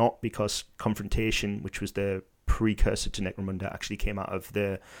 it's not, because Confrontation, which was the precursor to Necromunda, actually came out of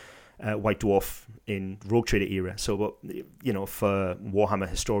the White Dwarf in Rogue Trader era. So, for Warhammer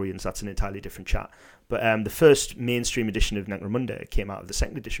historians, that's an entirely different chat. But the first mainstream edition of Necromunda came out of the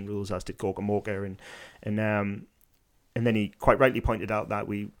 2nd Edition rules, as did Gorgamorka, and then he quite rightly pointed out that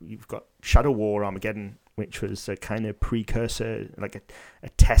you've got Shadow War Armageddon, which was a kind of precursor, like a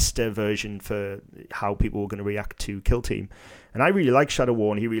tester version for how people were going to react to Kill Team. And I really like Shadow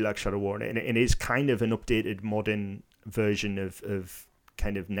War, and he really likes Shadow War, and it is kind of an updated, modern version of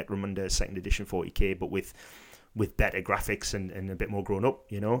kind of Necromunda 2nd Edition 40k, but with better graphics and a bit more grown up,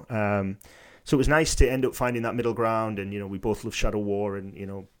 So it was nice to end up finding that middle ground, and we both love Shadow War,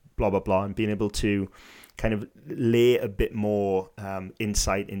 and blah blah blah, and being able to kind of lay a bit more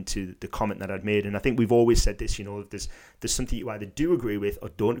insight into the comment that I'd made. And I think we've always said this, if there's something you either do agree with or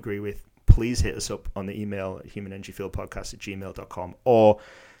don't agree with, please hit us up on the email at humanenergyfieldpodcast@gmail.com, or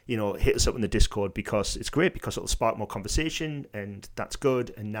hit us up in the Discord, because it's great, because it'll spark more conversation, and that's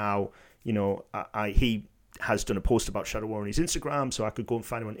good. And now he has done a post about Shadow War on his Instagram, so I could go and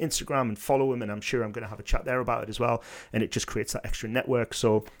find him on Instagram and follow him, and I'm sure I'm going to have a chat there about it as well, and it just creates that extra network.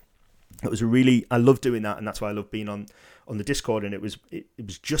 So it was I love doing that, and that's why I love being on the Discord. And it was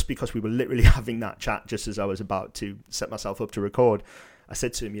just because we were literally having that chat just as I was about to set myself up to record. I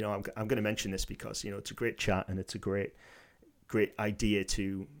said to him, I'm going to mention this because it's a great chat, and it's a great great idea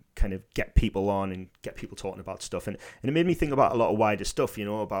to kind of get people on and get people talking about stuff, and it made me think about a lot of wider stuff,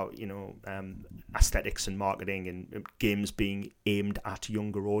 about aesthetics and marketing and games being aimed at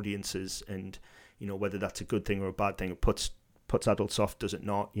younger audiences, and whether that's a good thing or a bad thing. It puts adults off, does it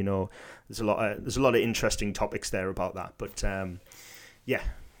not? There's a lot of interesting topics there about that, but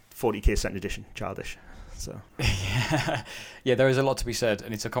 40k second edition, childish. So yeah, there is a lot to be said,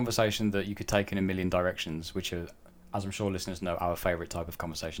 and it's a conversation that you could take in a million directions, which are, as I'm sure listeners know, our favourite type of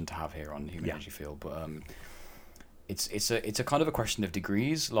conversation to have here on Human Energy Field. But it's a kind of a question of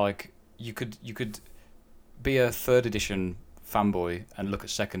degrees. Like you could be a third edition fanboy and look at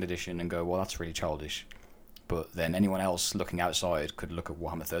second edition and go, well, that's really childish. But then anyone else looking outside could look at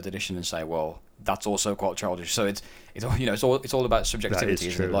Warhammer third edition and say, well, that's also quite childish. So it's all about subjectivity,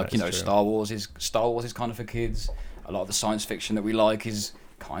 isn't it? Like Star Wars is kind of for kids. A lot of the science fiction that we like is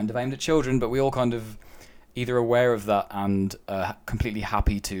kind of aimed at children, but we all kind of either aware of that and completely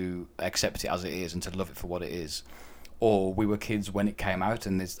happy to accept it as it is and to love it for what it is, or we were kids when it came out,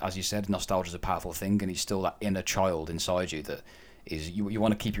 and as you said, nostalgia is a powerful thing, and it's still that inner child inside you that is you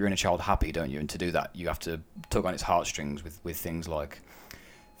want to keep your inner child happy, don't you? And to do that, you have to tug on its heartstrings with things like,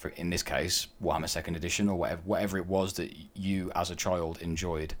 for in this case, Warhammer Second Edition, or whatever it was that you as a child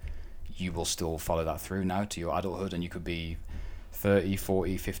enjoyed. You will still follow that through now to your adulthood, and you could be 30,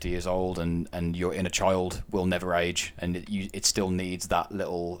 40, 50 years old, and your inner child will never age, and it still needs that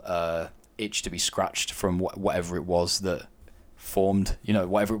little itch to be scratched from whatever it was that formed,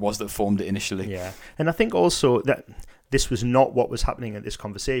 whatever it was that formed it initially. Yeah, and I think also that this was not what was happening at this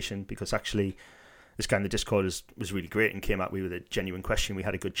conversation, because actually this guy in the Discord was really great and came at me with a genuine question. We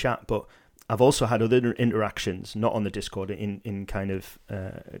had a good chat, but I've also had other interactions, not on the Discord, in kind of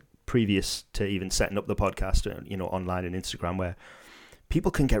previous to even setting up the podcast, online and Instagram, where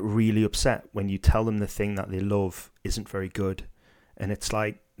people can get really upset when you tell them the thing that they love isn't very good. And it's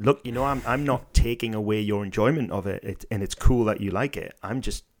like, look, I'm not taking away your enjoyment of it, and it's cool that you like it. I'm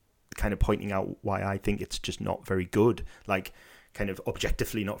just kind of pointing out why I think it's just not very good, like kind of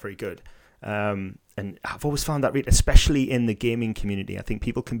objectively not very good. And I've always found that, especially in the gaming community, I think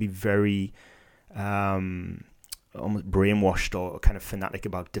people can be very almost brainwashed or kind of fanatic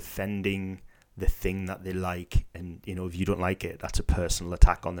about defending the thing that they like, and if you don't like it, that's a personal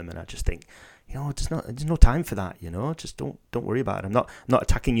attack on them. And I just think, there's no time for that. Just don't worry about it. I'm not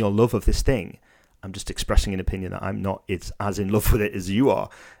attacking your love of this thing. I'm just expressing an opinion that I'm not as in love with it as you are,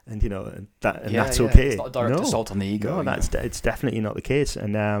 and that's okay. It's not a direct assault on the ego. No, it's definitely not the case,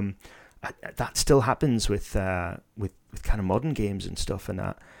 and that still happens with kind of modern games and stuff, and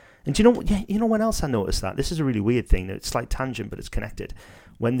that. And do you know when else I noticed that? This is a really weird thing. It's a slight tangent, but it's connected.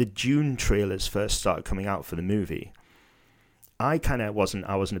 When the Dune trailers first started coming out for the movie, I wasn't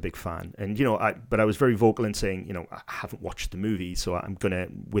a big fan, and but I was very vocal in saying, I haven't watched the movie, so I'm gonna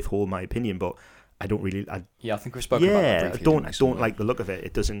withhold my opinion, but I don't really. I think we've spoken about that briefly. I don't like the look of it.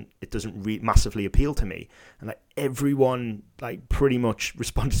 It doesn't massively appeal to me, and like everyone pretty much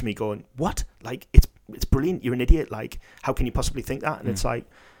responded to me going, "What? Like it's brilliant. You're an idiot. Like how can you possibly think that?" And it's like,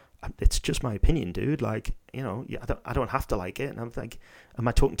 it's just my opinion, dude. Like I don't have to like it. And I'm like, am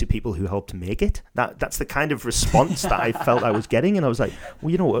I talking to people who helped make it? That's the kind of response that I felt I was getting, and I was like, well,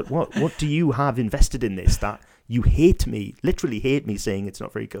 you know what do you have invested in this that you literally hate me saying it's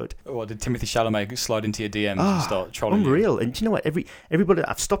not very good? Or did Timothy Chalamet slide into your DMs and start trolling unreal. you? And do you know what? Everybody,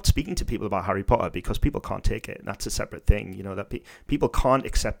 I've stopped speaking to people about Harry Potter because people can't take it. That's a separate thing. That people can't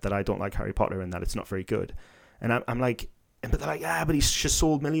accept that I don't like Harry Potter and that it's not very good. And I'm like, but they're like, but he's just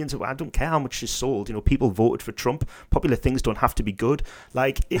sold millions of. I don't care how much he's sold. People voted for Trump. Popular things don't have to be good.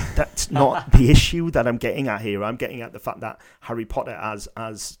 That's not the issue that I'm getting at here. I'm getting at the fact that Harry Potter as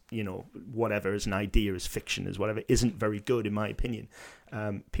whatever, as an idea, as fiction, as whatever, isn't very good in my opinion.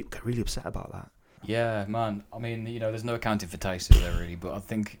 People get really upset about that. Yeah, man. I mean, there's no accounting for taste, is there really? But I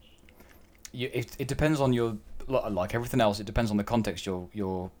think it depends on your, like everything else. It depends on the context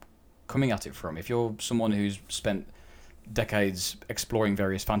you're coming at it from. If you're someone who's spent decades exploring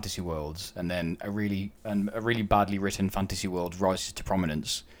various fantasy worlds, and then a really badly written fantasy world rises to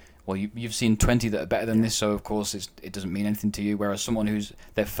prominence, well, you've seen 20 that are better than this, so of course it doesn't mean anything to you. Whereas someone who's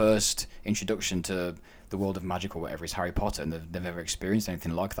their first introduction to the world of magic or whatever is Harry Potter, and they've never experienced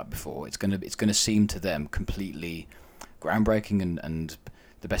anything like that before, it's gonna seem to them completely groundbreaking and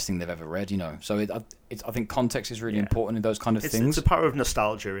the best thing they've ever read. So I think context is really important in those kind of things. It's the power of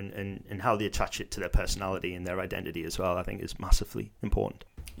nostalgia and how they attach it to their personality and their identity as well, I think, is massively important.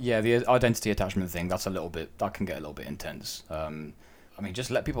 Yeah, the identity attachment thing, that can get a little bit intense. Just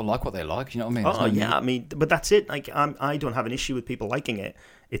let people like what they like, you know what I mean? But that's it. Like I don't have an issue with people liking it.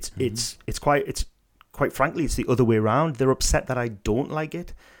 It's quite frankly, it's the other way around. They're upset that I don't like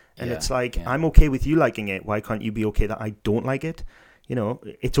it. And Yeah, it's like, yeah. I'm okay with you liking it. Why can't you be okay that I don't like it? You know,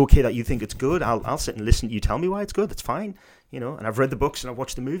 it's okay that you think it's good. I'll sit and listen to you tell me why it's good. That's fine. You know, and I've read the books and I've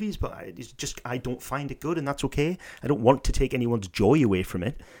watched the movies, but I don't find it good, and that's okay. I don't want to take anyone's joy away from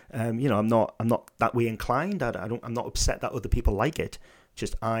it. You know, I'm not that way inclined. I'm not upset that other people like it.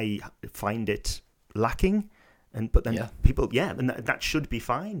 Just I find it lacking, but then people, and that should be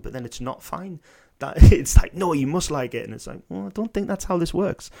fine, but then it's not fine. That it's like, no, you must like it, and it's like, well, I don't think that's how this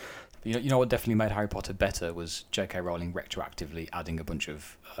works. You know what definitely made Harry Potter better was J.K. Rowling retroactively adding a bunch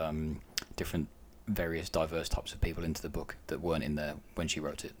of different, various diverse types of people into the book that weren't in there when she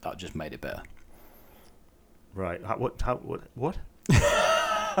wrote it. That just made it better. Right? What?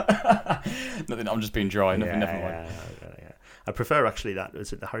 Nothing. I'm just being dry. Never mind. Yeah. I prefer actually that.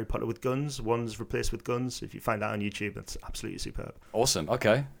 Is it the Harry Potter with guns? One's replaced with guns. If you find that on YouTube, that's absolutely superb. Awesome.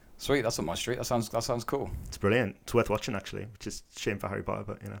 Okay. Sweet. That's up my street. That sounds cool. It's brilliant. It's worth watching actually, which is a shame for Harry Potter,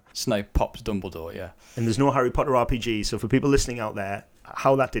 but you know. Snape pops Dumbledore. Yeah. And there's no Harry Potter RPG. So for people listening out there,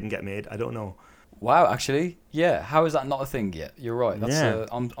 how that didn't get made, I don't know. Wow. Actually, yeah. How is that not a thing yet? You're right. That's.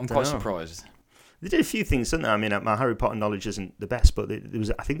 I'm quite surprised. They did a few things, didn't they? I mean, my Harry Potter knowledge isn't the best, but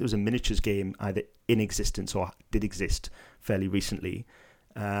I think there was a miniatures game either in existence or did exist fairly recently,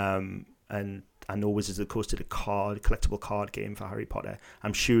 and I know Wizards of the Coast did a collectible card game for Harry Potter.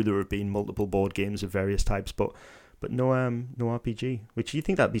 I'm sure there have been multiple board games of various types, but no RPG. Which you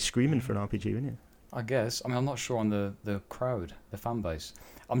think that'd be screaming for an RPG, wouldn't you? I guess. I mean, I'm not sure on the crowd, the fan base.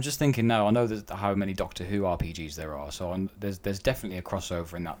 I'm just thinking now. I know how many Doctor Who RPGs there are, so there's definitely a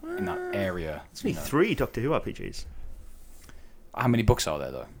crossover in that area. It's only 3 Doctor Who RPGs. How many books are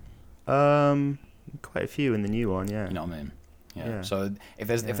there though? Quite a few in the new one. Yeah. You know what I mean? Yeah. So if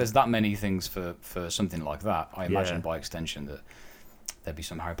there's that many things for something like that, I imagine by extension that there'd be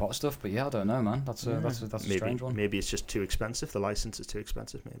some Harry Potter stuff. But yeah, I don't know, man. That's a strange one. Maybe it's just too expensive. The license is too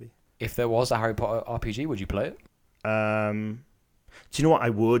expensive. Maybe. If there was a Harry Potter RPG, would you play it? Do you know what I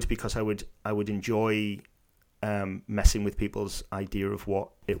would? Because I would enjoy messing with people's idea of what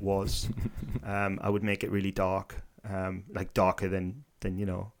it was. I would make it really dark, like darker than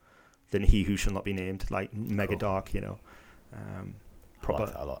He Who Shall Not Be Named, like mega dark, you know. Proper, I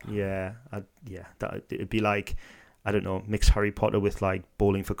like that a lot. Yeah, it'd be like, I don't know, mix Harry Potter with like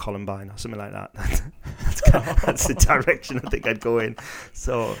Bowling for Columbine or something like that. That's the direction I think I'd go in.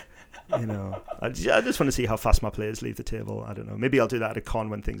 So, you know, I just want to see how fast my players leave the table. I don't know. Maybe I'll do that at a con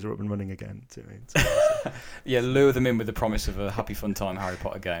when things are up and running again. Do you know what I mean? Yeah, lure them in with the promise of a happy, fun time Harry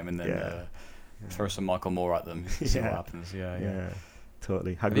Potter game, and then throw some Michael Moore at them. See what happens. Yeah.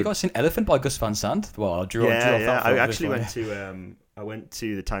 Totally. Have you guys seen Elephant by Gus Van Sant? Well, I drew off that. I actually went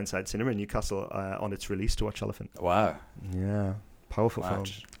to the Tyneside Cinema in Newcastle on its release to watch Elephant. Wow. Yeah. Powerful film.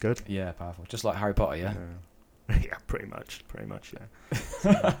 Good. Yeah, powerful. Just like Harry Potter, yeah? Yeah, pretty much,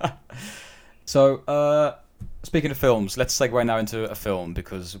 yeah. So, speaking of films, let's segue now into a film,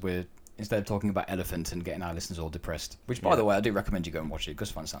 because instead of talking about Elephant and getting our listeners all depressed, which, by the way, I do recommend you go and watch it. Gus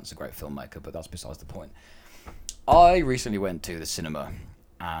Van Sant's a great filmmaker, but that's besides the point. I recently went to the cinema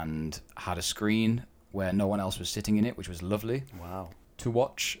and had a screen where no one else was sitting in it, which was lovely. Wow. To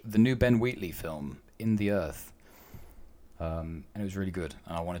watch the new Ben Wheatley film, In the Earth. And it was really good.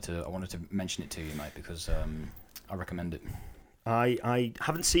 And I wanted to mention it to you, mate, because I recommend it. I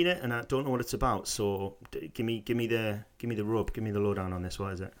haven't seen it and I don't know what it's about. So give me the rub, give me the lowdown on this.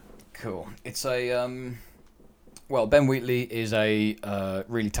 What is it? Cool. It's Ben Wheatley is a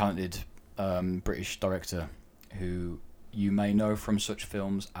really talented British director who you may know from such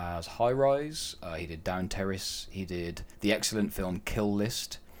films as High Rise. He did Down Terrace. He did the excellent film Kill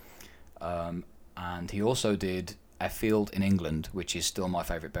List. And he also did A Field in England, which is still my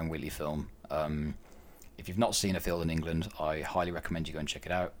favourite Ben Wheatley film. If you've not seen A Field in England, I highly recommend you go and check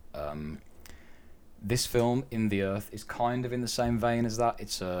it out. This film, In the Earth, is kind of in the same vein as that.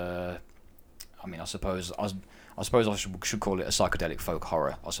 It's I suppose I should call it a psychedelic folk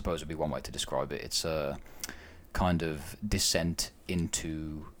horror. I suppose would be one way to describe it. It's a kind of descent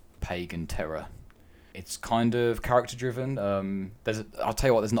into pagan terror. It's kind of character driven. I'll tell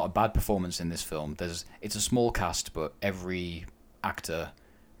you what, there's not a bad performance in this film. It's a small cast, but every actor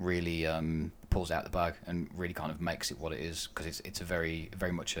really pulls out the bag and really kind of makes it what it is, because it's a very,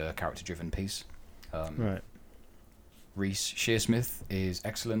 very much a character driven piece. Right. Reece Shearsmith is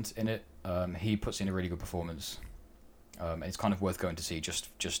excellent in it. He puts in a really good performance. It's kind of worth going to see just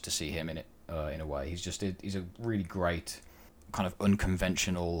to see him in it. In a way, he's a really great kind of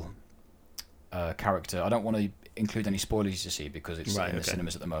unconventional character. I don't want to include any spoilers to see because it's in the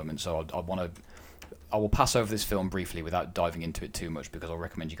cinemas at the moment, so I want to I will pass over this film briefly without diving into it too much because I'll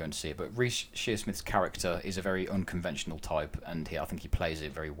recommend you go and see it. But Reece Shearsmith's character is a very unconventional type, and I think he plays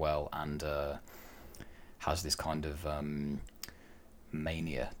it very well, and has this kind of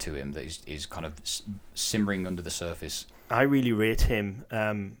mania to him that is kind of simmering under the surface. I really rate him,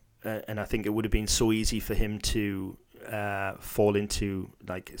 and I think it would have been so easy for him to fall into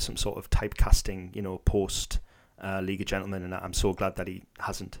like some sort of typecasting, post League of Gentlemen, and I'm so glad that he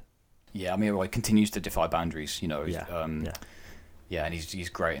hasn't. Yeah, I mean, he continues to defy boundaries, Yeah, and he's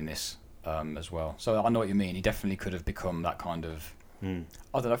great in this as well. So I know what you mean. He definitely could have become that kind of. I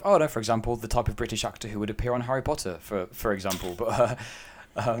don't know. For example, the type of British actor who would appear on Harry Potter, for example. But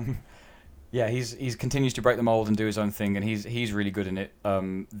yeah, he's continues to break the mold and do his own thing, and he's really good in it.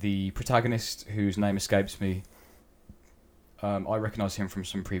 The protagonist, whose name escapes me, I recognise him from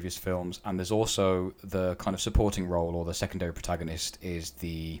some previous films, and there's also the kind of supporting role, or the secondary protagonist is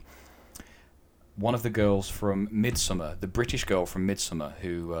one of the girls from Midsummer, the British girl from Midsummer,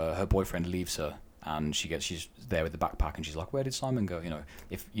 who her boyfriend leaves her, and she's there with the backpack, and she's like, "Where did Simon go?"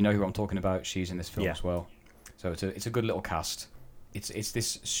 If you know who I'm talking about, she's in this film as well. So it's a good little cast. It's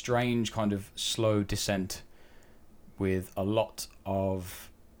this strange kind of slow descent with a lot of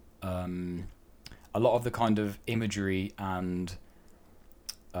the kind of imagery and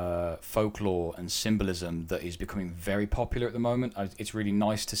folklore and symbolism that is becoming very popular at the moment. It's really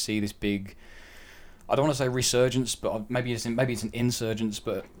nice to see this big, I don't want to say resurgence, but maybe it's an insurgence,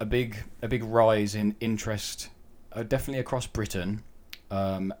 but a big rise in interest, definitely across Britain,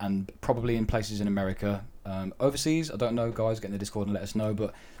 and probably in places in America. Overseas, I don't know, guys, get in the Discord and let us know,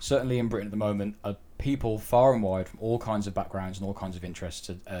 but certainly in Britain at the moment, people far and wide from all kinds of backgrounds and all kinds of interests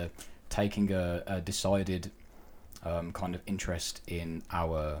are taking a decided kind of interest in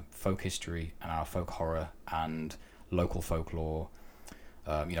our folk history and our folk horror and local folklore.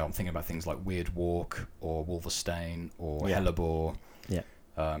 I'm thinking about things like Weird Walk or Wolverstane or Hellebore. Yeah.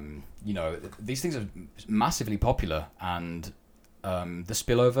 These things are massively popular, and the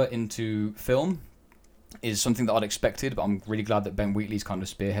spillover into film is something that I'd expected, but I'm really glad that Ben Wheatley's kind of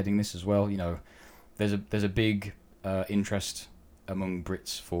spearheading this as well. There's a big interest among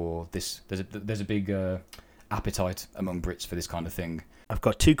Brits for this. There's a big appetite among Brits for this kind of thing. I've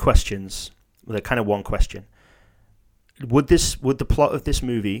got two questions. Well, they're kind of one question. Would the plot of this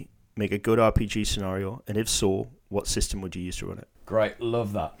movie make a good RPG scenario? And if so, what system would you use to run it? Great,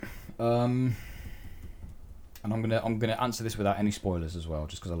 love that. And I'm gonna answer this without any spoilers as well,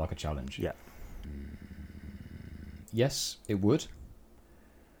 just because I like a challenge. Yeah. Yes, it would.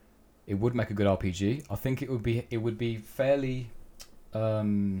 It would make a good RPG. I think it would be fairly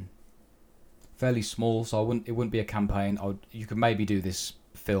small, so it wouldn't be a campaign. You could maybe do this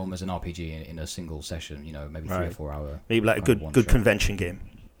film as an RPG in a single session, maybe 3 or 4 hour. Maybe like a good convention game.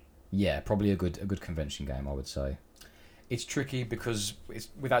 Yeah, probably a good convention game, I would say. It's tricky because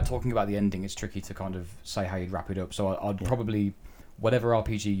without talking about the ending, it's tricky to kind of say how you'd wrap it up. So I'd probably, whatever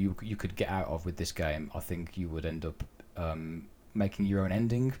RPG you could get out of with this game, I think you would end up making your own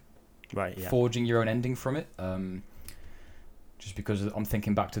ending, right? Yeah. Forging your own ending from it. Just because I'm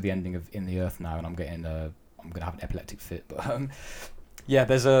thinking back to the ending of In the Earth now, and I'm gonna have an epileptic fit. But yeah,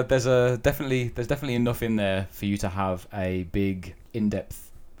 there's definitely enough in there for you to have a big,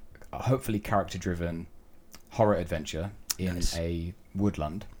 in-depth, hopefully character-driven horror adventure in a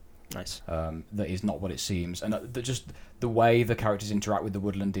woodland. Nice. That is not what it seems, and just the way the characters interact with the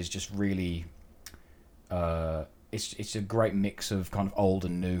woodland is just really. It's a great mix of kind of old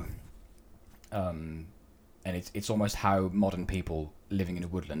and new. And it's almost how modern people living in a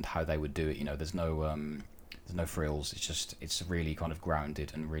woodland, how they would do it. There's no frills. It's really kind of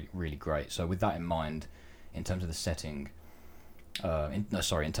grounded and really, really great. So with that in mind, in terms of the setting, in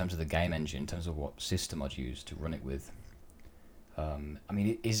terms of the game engine, in terms of what system I'd use to run it with. I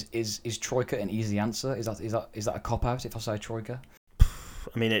mean, is Troika an easy answer? Is that a cop out if I say Troika?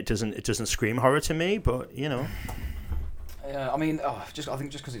 I mean, it doesn't scream horror to me, but Yeah, I mean, I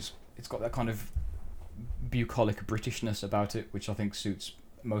think just because it's got that kind of bucolic Britishness about it, which I think suits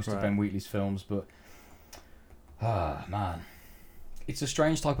most of Ben Wheatley's films. But man, it's a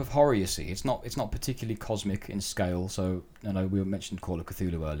strange type of horror. You see, it's not particularly cosmic in scale. So I know we mentioned Call of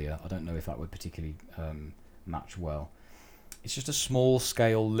Cthulhu earlier. I don't know if that would particularly match well. It's just a small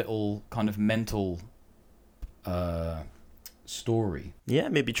scale, little kind of mental story. Yeah,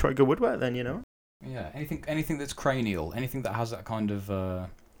 maybe Troika would work then. Yeah, anything that's cranial, anything that has that kind of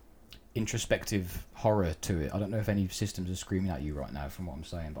introspective horror to it. I don't know if any systems are screaming at you right now from what I'm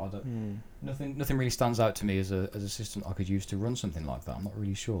saying, but nothing really stands out to me as a system I could use to run something like that. I'm not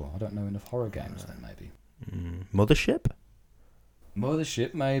really sure. I don't know enough horror games then maybe. Mothership?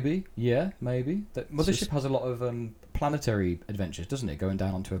 Mothership, maybe. Yeah, maybe. Mothership has a lot of planetary adventures, doesn't it? Going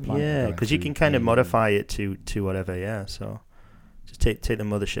down onto a planet. Yeah, because you can kind of modify it to whatever. Yeah, so just take the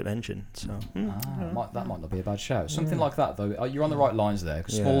Mothership engine. So that might not be a bad shout. Something like that, though. You're on the right lines there.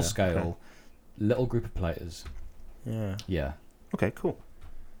 Small scale, okay. Little group of players. Yeah. Yeah. Okay. Cool.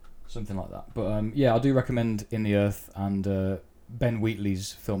 Something like that. But I do recommend In the Earth, and Ben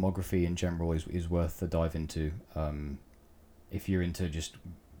Wheatley's filmography in general is worth a dive into. If you're into just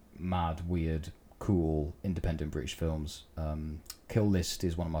mad, weird, cool, independent British films, Kill List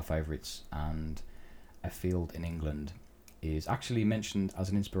is one of my favourites, and A Field in England is actually mentioned as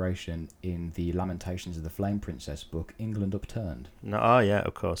an inspiration in the Lamentations of the Flame Princess book, England Upturned. No, yeah,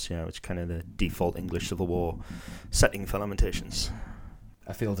 of course, yeah, which is kind of the default English Civil War setting for Lamentations.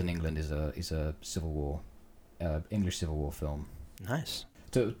 A Field in England is a Civil War, English Civil War film. Nice.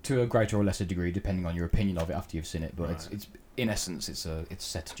 To a greater or lesser degree, depending on your opinion of it after you've seen it, but right. It's in essence it's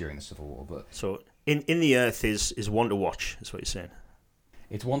set during the Civil War. But so in the Earth is one to watch, is what you're saying.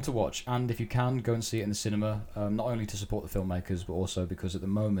 It's one to watch, and if you can, go and see it in the cinema. Not only to support the filmmakers, but also because at the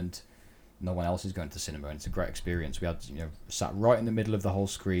moment no one else is going to the cinema, and it's a great experience. We had sat right in the middle of the whole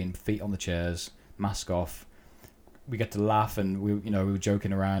screen, feet on the chairs, mask off. We get to laugh, and we were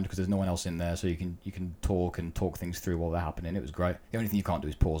joking around because there's no one else in there, so you can talk things through while they're happening. It was great. The only thing you can't do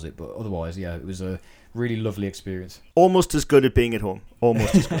is pause it, but otherwise, yeah, it was a really lovely experience. Almost as good at being at home.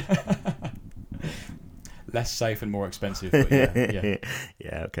 Almost as good. Less safe and more expensive, but yeah.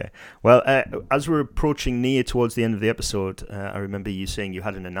 Yeah, okay. Well, as we're approaching near towards the end of the episode, I remember you saying you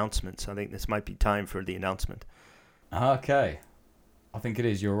had an announcement, so I think this might be time for the announcement. Okay. I think it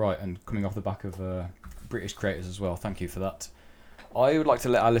is, you're right, and coming off the back of British creators as well, thank you for that. I would like to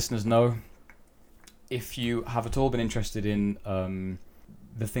let our listeners know, if you have at all been interested in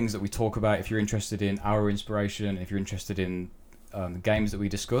the things that we talk about, if you're interested in our inspiration, if you're interested in the games that we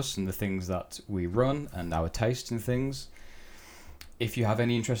discuss and the things that we run and our tastes and things, if you have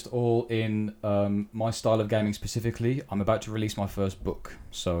any interest at all in my style of gaming specifically, I'm about to release my first book,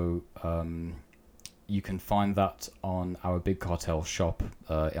 so you can find that on our Big Cartel shop.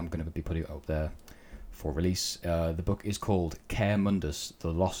 I'm going to be putting it up there for release. The book is called Care Mundus, The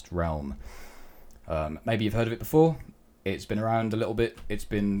Lost Realm. Maybe you've heard of it before. It's been around a little bit. It's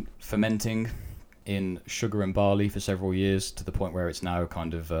been fermenting in sugar and barley for several years, to the point where it's now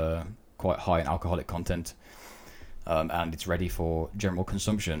kind of quite high in alcoholic content, and it's ready for general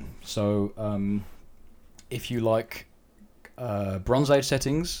consumption. So if you like Bronze Age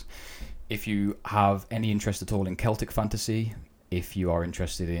settings, if you have any interest at all in Celtic fantasy, if you are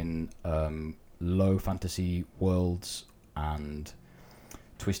interested in low fantasy worlds and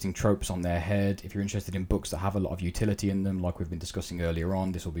twisting tropes on their head, if you're interested in books that have a lot of utility in them, like we've been discussing earlier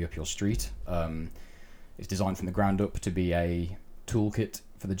on, this will be up your street. It's designed from the ground up to be a toolkit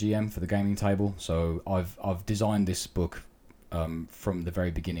for the GM, for the gaming table. So I've designed this book from the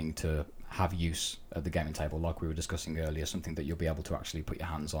very beginning to have use at the gaming table, like we were discussing earlier, something that you'll be able to actually put your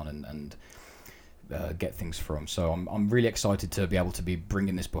hands on and get things from. So I'm really excited to be able to be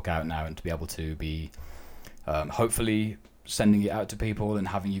bringing this book out now, and to be able to be hopefully sending it out to people and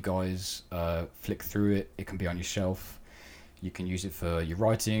having you guys flick through it. It can be on your shelf. You can use it for your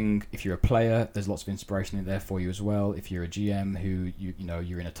writing. If you're a player, there's lots of inspiration in there for you as well. If you're a GM who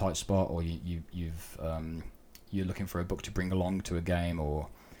you're in a tight spot, or you're looking for a book to bring along to a game, or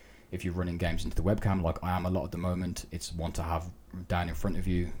if you're running games into the webcam like I am a lot at the moment, it's one to have down in front of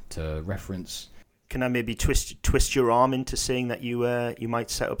you to reference. Can I maybe twist your arm into saying that you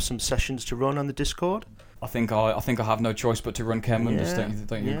might set up some sessions to run on the Discord? I think I have no choice but to run Care Mundus.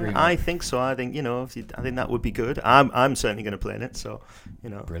 Don't you agree? Mate? I think so. I think I think that would be good. I'm certainly going to play in it. So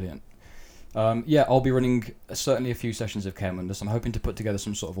Brilliant. I'll be running certainly a few sessions of Care Mundus. I'm hoping to put together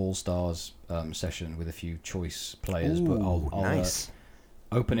some sort of all-stars session with a few choice players. Ooh, but I'll nice.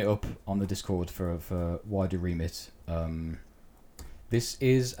 Open it up on the Discord for wider remit. This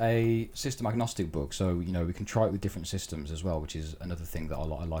is a system agnostic book, so we can try it with different systems as well, which is another thing that I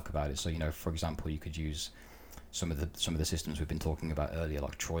like about it. So for example, you could use some of the systems we've been talking about earlier,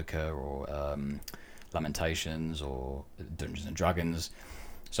 like Troika or Lamentations or Dungeons and Dragons.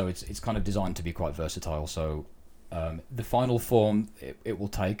 So it's kind of designed to be quite versatile. So the final form it will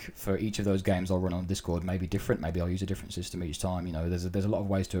take for each of those games I'll run on Discord may be different. Maybe I'll use a different system each time. There's a lot of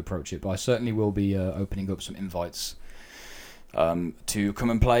ways to approach it, but I certainly will be opening up some invites to come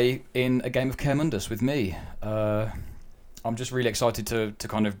and play in a game of Care Mundus with me. I'm just really excited to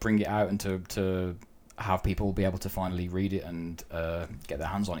kind of bring it out and to have people be able to finally read it and get their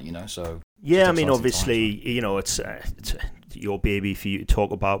hands on it. So yeah, I mean, obviously, it's your baby for you to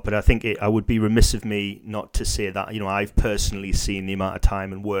talk about, but I think I would be remiss of me not to say that, you know, I've personally seen the amount of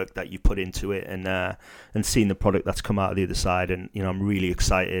time and work that you put into it, and seen the product that's come out of the other side, and, you know, I'm really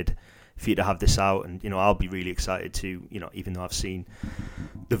excited for you to have this out, and, you know, I'll be really excited to, you know, even though I've seen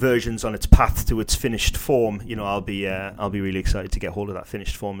the versions on its path to its finished form, you know, I'll be really excited to get hold of that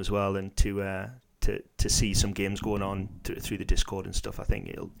finished form as well, and to see some games going on through the Discord and stuff. I think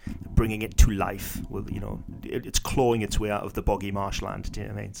it'll bringing it to life. Will, you know, it's clawing its way out of the boggy marshland. Do you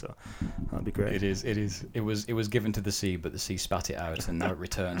know what I mean? So that'd be great. It is. It was given to the sea, but the sea spat it out, and now it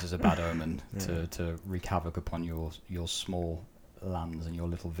returns as a bad omen to wreak havoc upon your small lands and your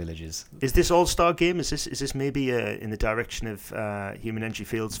little villages. Is this All-Star game? Is this maybe in the direction of Human Energy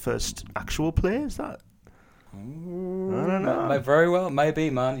Field's first actual play? Is that? I don't know. Very well, maybe,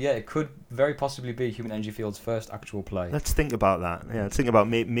 man. Yeah, it could very possibly be Human Energy Field's first actual play. Let's think about that. Yeah, let's think about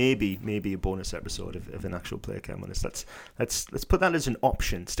maybe a bonus episode of an actual play came on us. Let's put that as an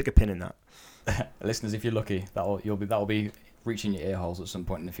option. Stick a pin in that. Listeners, if you're lucky, that'll be reaching your ear holes at some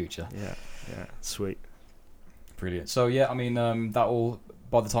point in the future. Yeah, sweet. Brilliant. So yeah, I mean, that will,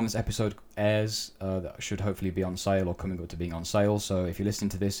 by the time this episode airs, that should hopefully be on sale or coming up to being on sale. So if you're listening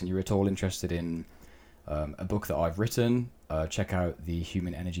to this and you're at all interested in a book that I've written, check out the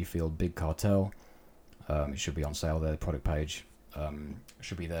Human Energy Field Big Cartel. It should be on sale there, the product page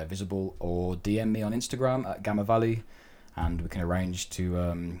should be there visible, or DM me on Instagram at Gamma Valley, and we can arrange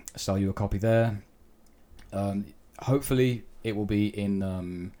to sell you a copy there. Hopefully it will be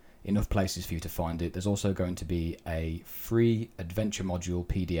in enough places for you to find it. There's also going to be a free adventure module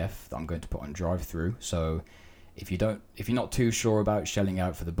PDF that I'm going to put on drive-through, so if you're not too sure about shelling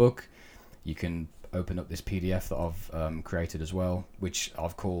out for the book, you can open up this PDF that I've created as well, which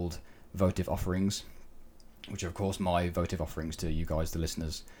I've called Votive Offerings, which are of course my votive offerings to you guys, the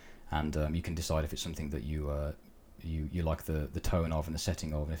listeners, and you can decide if it's something that you like the tone of and the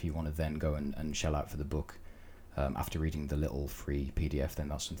setting of, and if you want to then go and shell out for the book after reading the little free PDF, then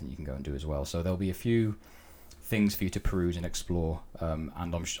that's something you can go and do as well. So there'll be a few things for you to peruse and explore, and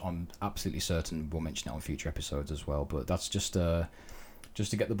I'm absolutely certain we'll mention it on future episodes as well, but that's just to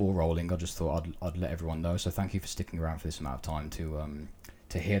get the ball rolling. I just thought I'd let everyone know. So thank you for sticking around for this amount of time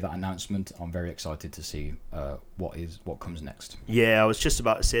to hear that announcement. I'm very excited to see what comes next. Yeah, I was just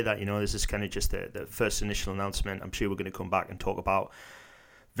about to say that. You know, this is kind of just the first initial announcement. I'm sure we're going to come back and talk about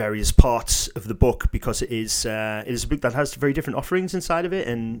various parts of the book, because it is a book that has very different offerings inside of it,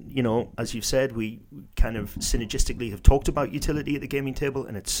 and, you know, as you've said, we kind of synergistically have talked about utility at the gaming table,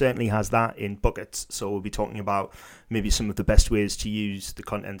 and it certainly has that in buckets. So we'll be talking about maybe some of the best ways to use the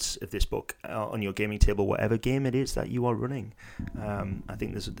contents of this book on your gaming table, whatever game it is that you are running. I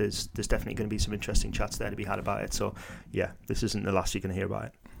think there's definitely going to be some interesting chats there to be had about it. So yeah, this isn't the last you're going to hear about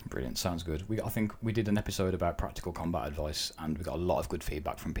it. Brilliant, sounds good. I think we did an episode about practical combat advice, and we got a lot of good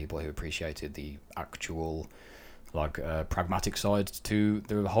feedback from people who appreciated the actual pragmatic side to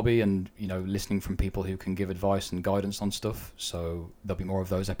the hobby, and, you know, listening from people who can give advice and guidance on stuff. So there'll be more of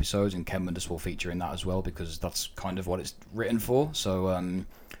those episodes, and Ken Mundus will feature in that as well, because that's kind of what it's written for. So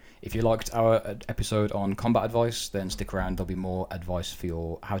if you liked our episode on combat advice, then stick around. There'll be more advice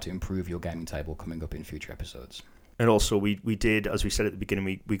for how to improve your gaming table coming up in future episodes. And also, we did, as we said at the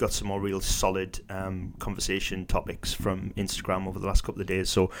beginning, we got some more real solid conversation topics from Instagram over the last couple of days.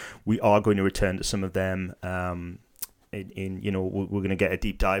 So we are going to return to some of them. We're going to get a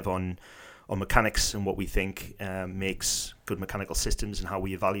deep dive on mechanics and what we think makes good mechanical systems, and how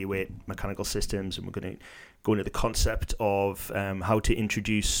we evaluate mechanical systems. And we're going to go into the concept of how to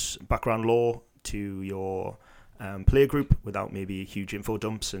introduce background lore to your player group without maybe huge info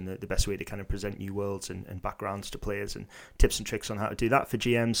dumps, and the best way to kind of present new worlds and backgrounds to players, and tips and tricks on how to do that for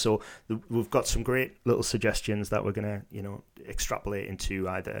GMs. So we've got some great little suggestions that we're going to, you know, extrapolate into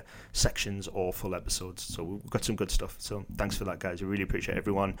either sections or full episodes. So we've got some good stuff. So thanks for that, guys. We really appreciate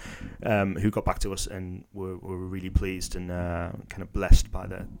everyone who got back to us, and we're really pleased and kind of blessed by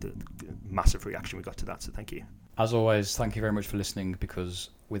the massive reaction we got to that. So thank you. As always, thank you very much for listening,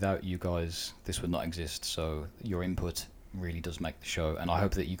 because without you guys, this would not exist. So your input really does make the show, and I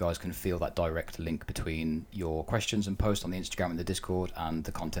hope that you guys can feel that direct link between your questions and posts on the Instagram and the Discord and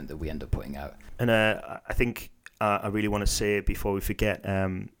the content that we end up putting out. And I think I really want to say, before we forget,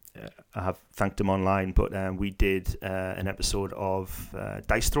 I have thanked them online, but we did an episode of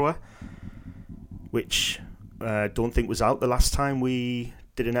Dice Thrower, which I don't think was out the last time we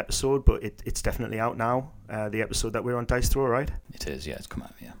did an episode, but it's definitely out now. The episode that we're on, Dice Thrower, right? It is, yeah, it's come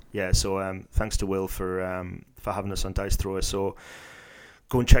out, yeah. Yeah, so thanks to Will for having us on Dice Thrower. So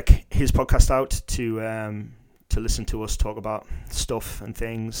go and check his podcast out to listen to us talk about stuff and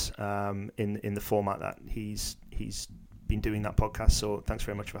things in the format that he's been doing that podcast. So thanks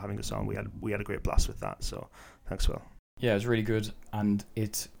very much for having us on. We had a great blast with that. So thanks, Will. Yeah, it was really good, and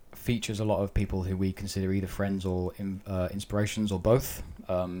it features a lot of people who we consider either friends or inspirations or both.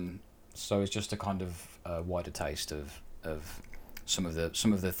 So it's just a kind of wider taste of some of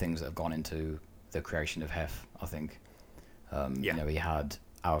the things that have gone into the creation of Hef, I think. You know, he had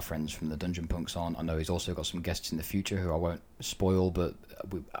our friends from the Dungeon Punks on. I know he's also got some guests in the future who I won't spoil, but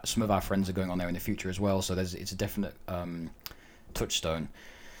some of our friends are going on there in the future as well. So it's a definite touchstone.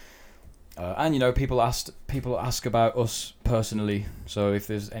 And you know, people ask about us personally. So if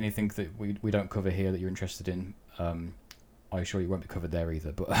there's anything that we don't cover here that you're interested in, I assure you won't be covered there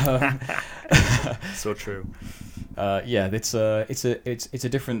either. But so true. Yeah, it's a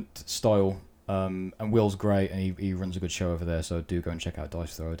different style. And Will's great, and he runs a good show over there. So do go and check out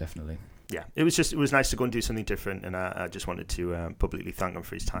Dice Thrower, definitely. Yeah, it was nice to go and do something different, and I just wanted to publicly thank him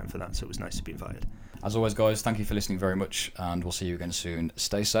for his time for that. So it was nice to be invited. As always, guys, thank you for listening very much, and we'll see you again soon.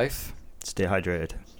 Stay safe. Stay hydrated.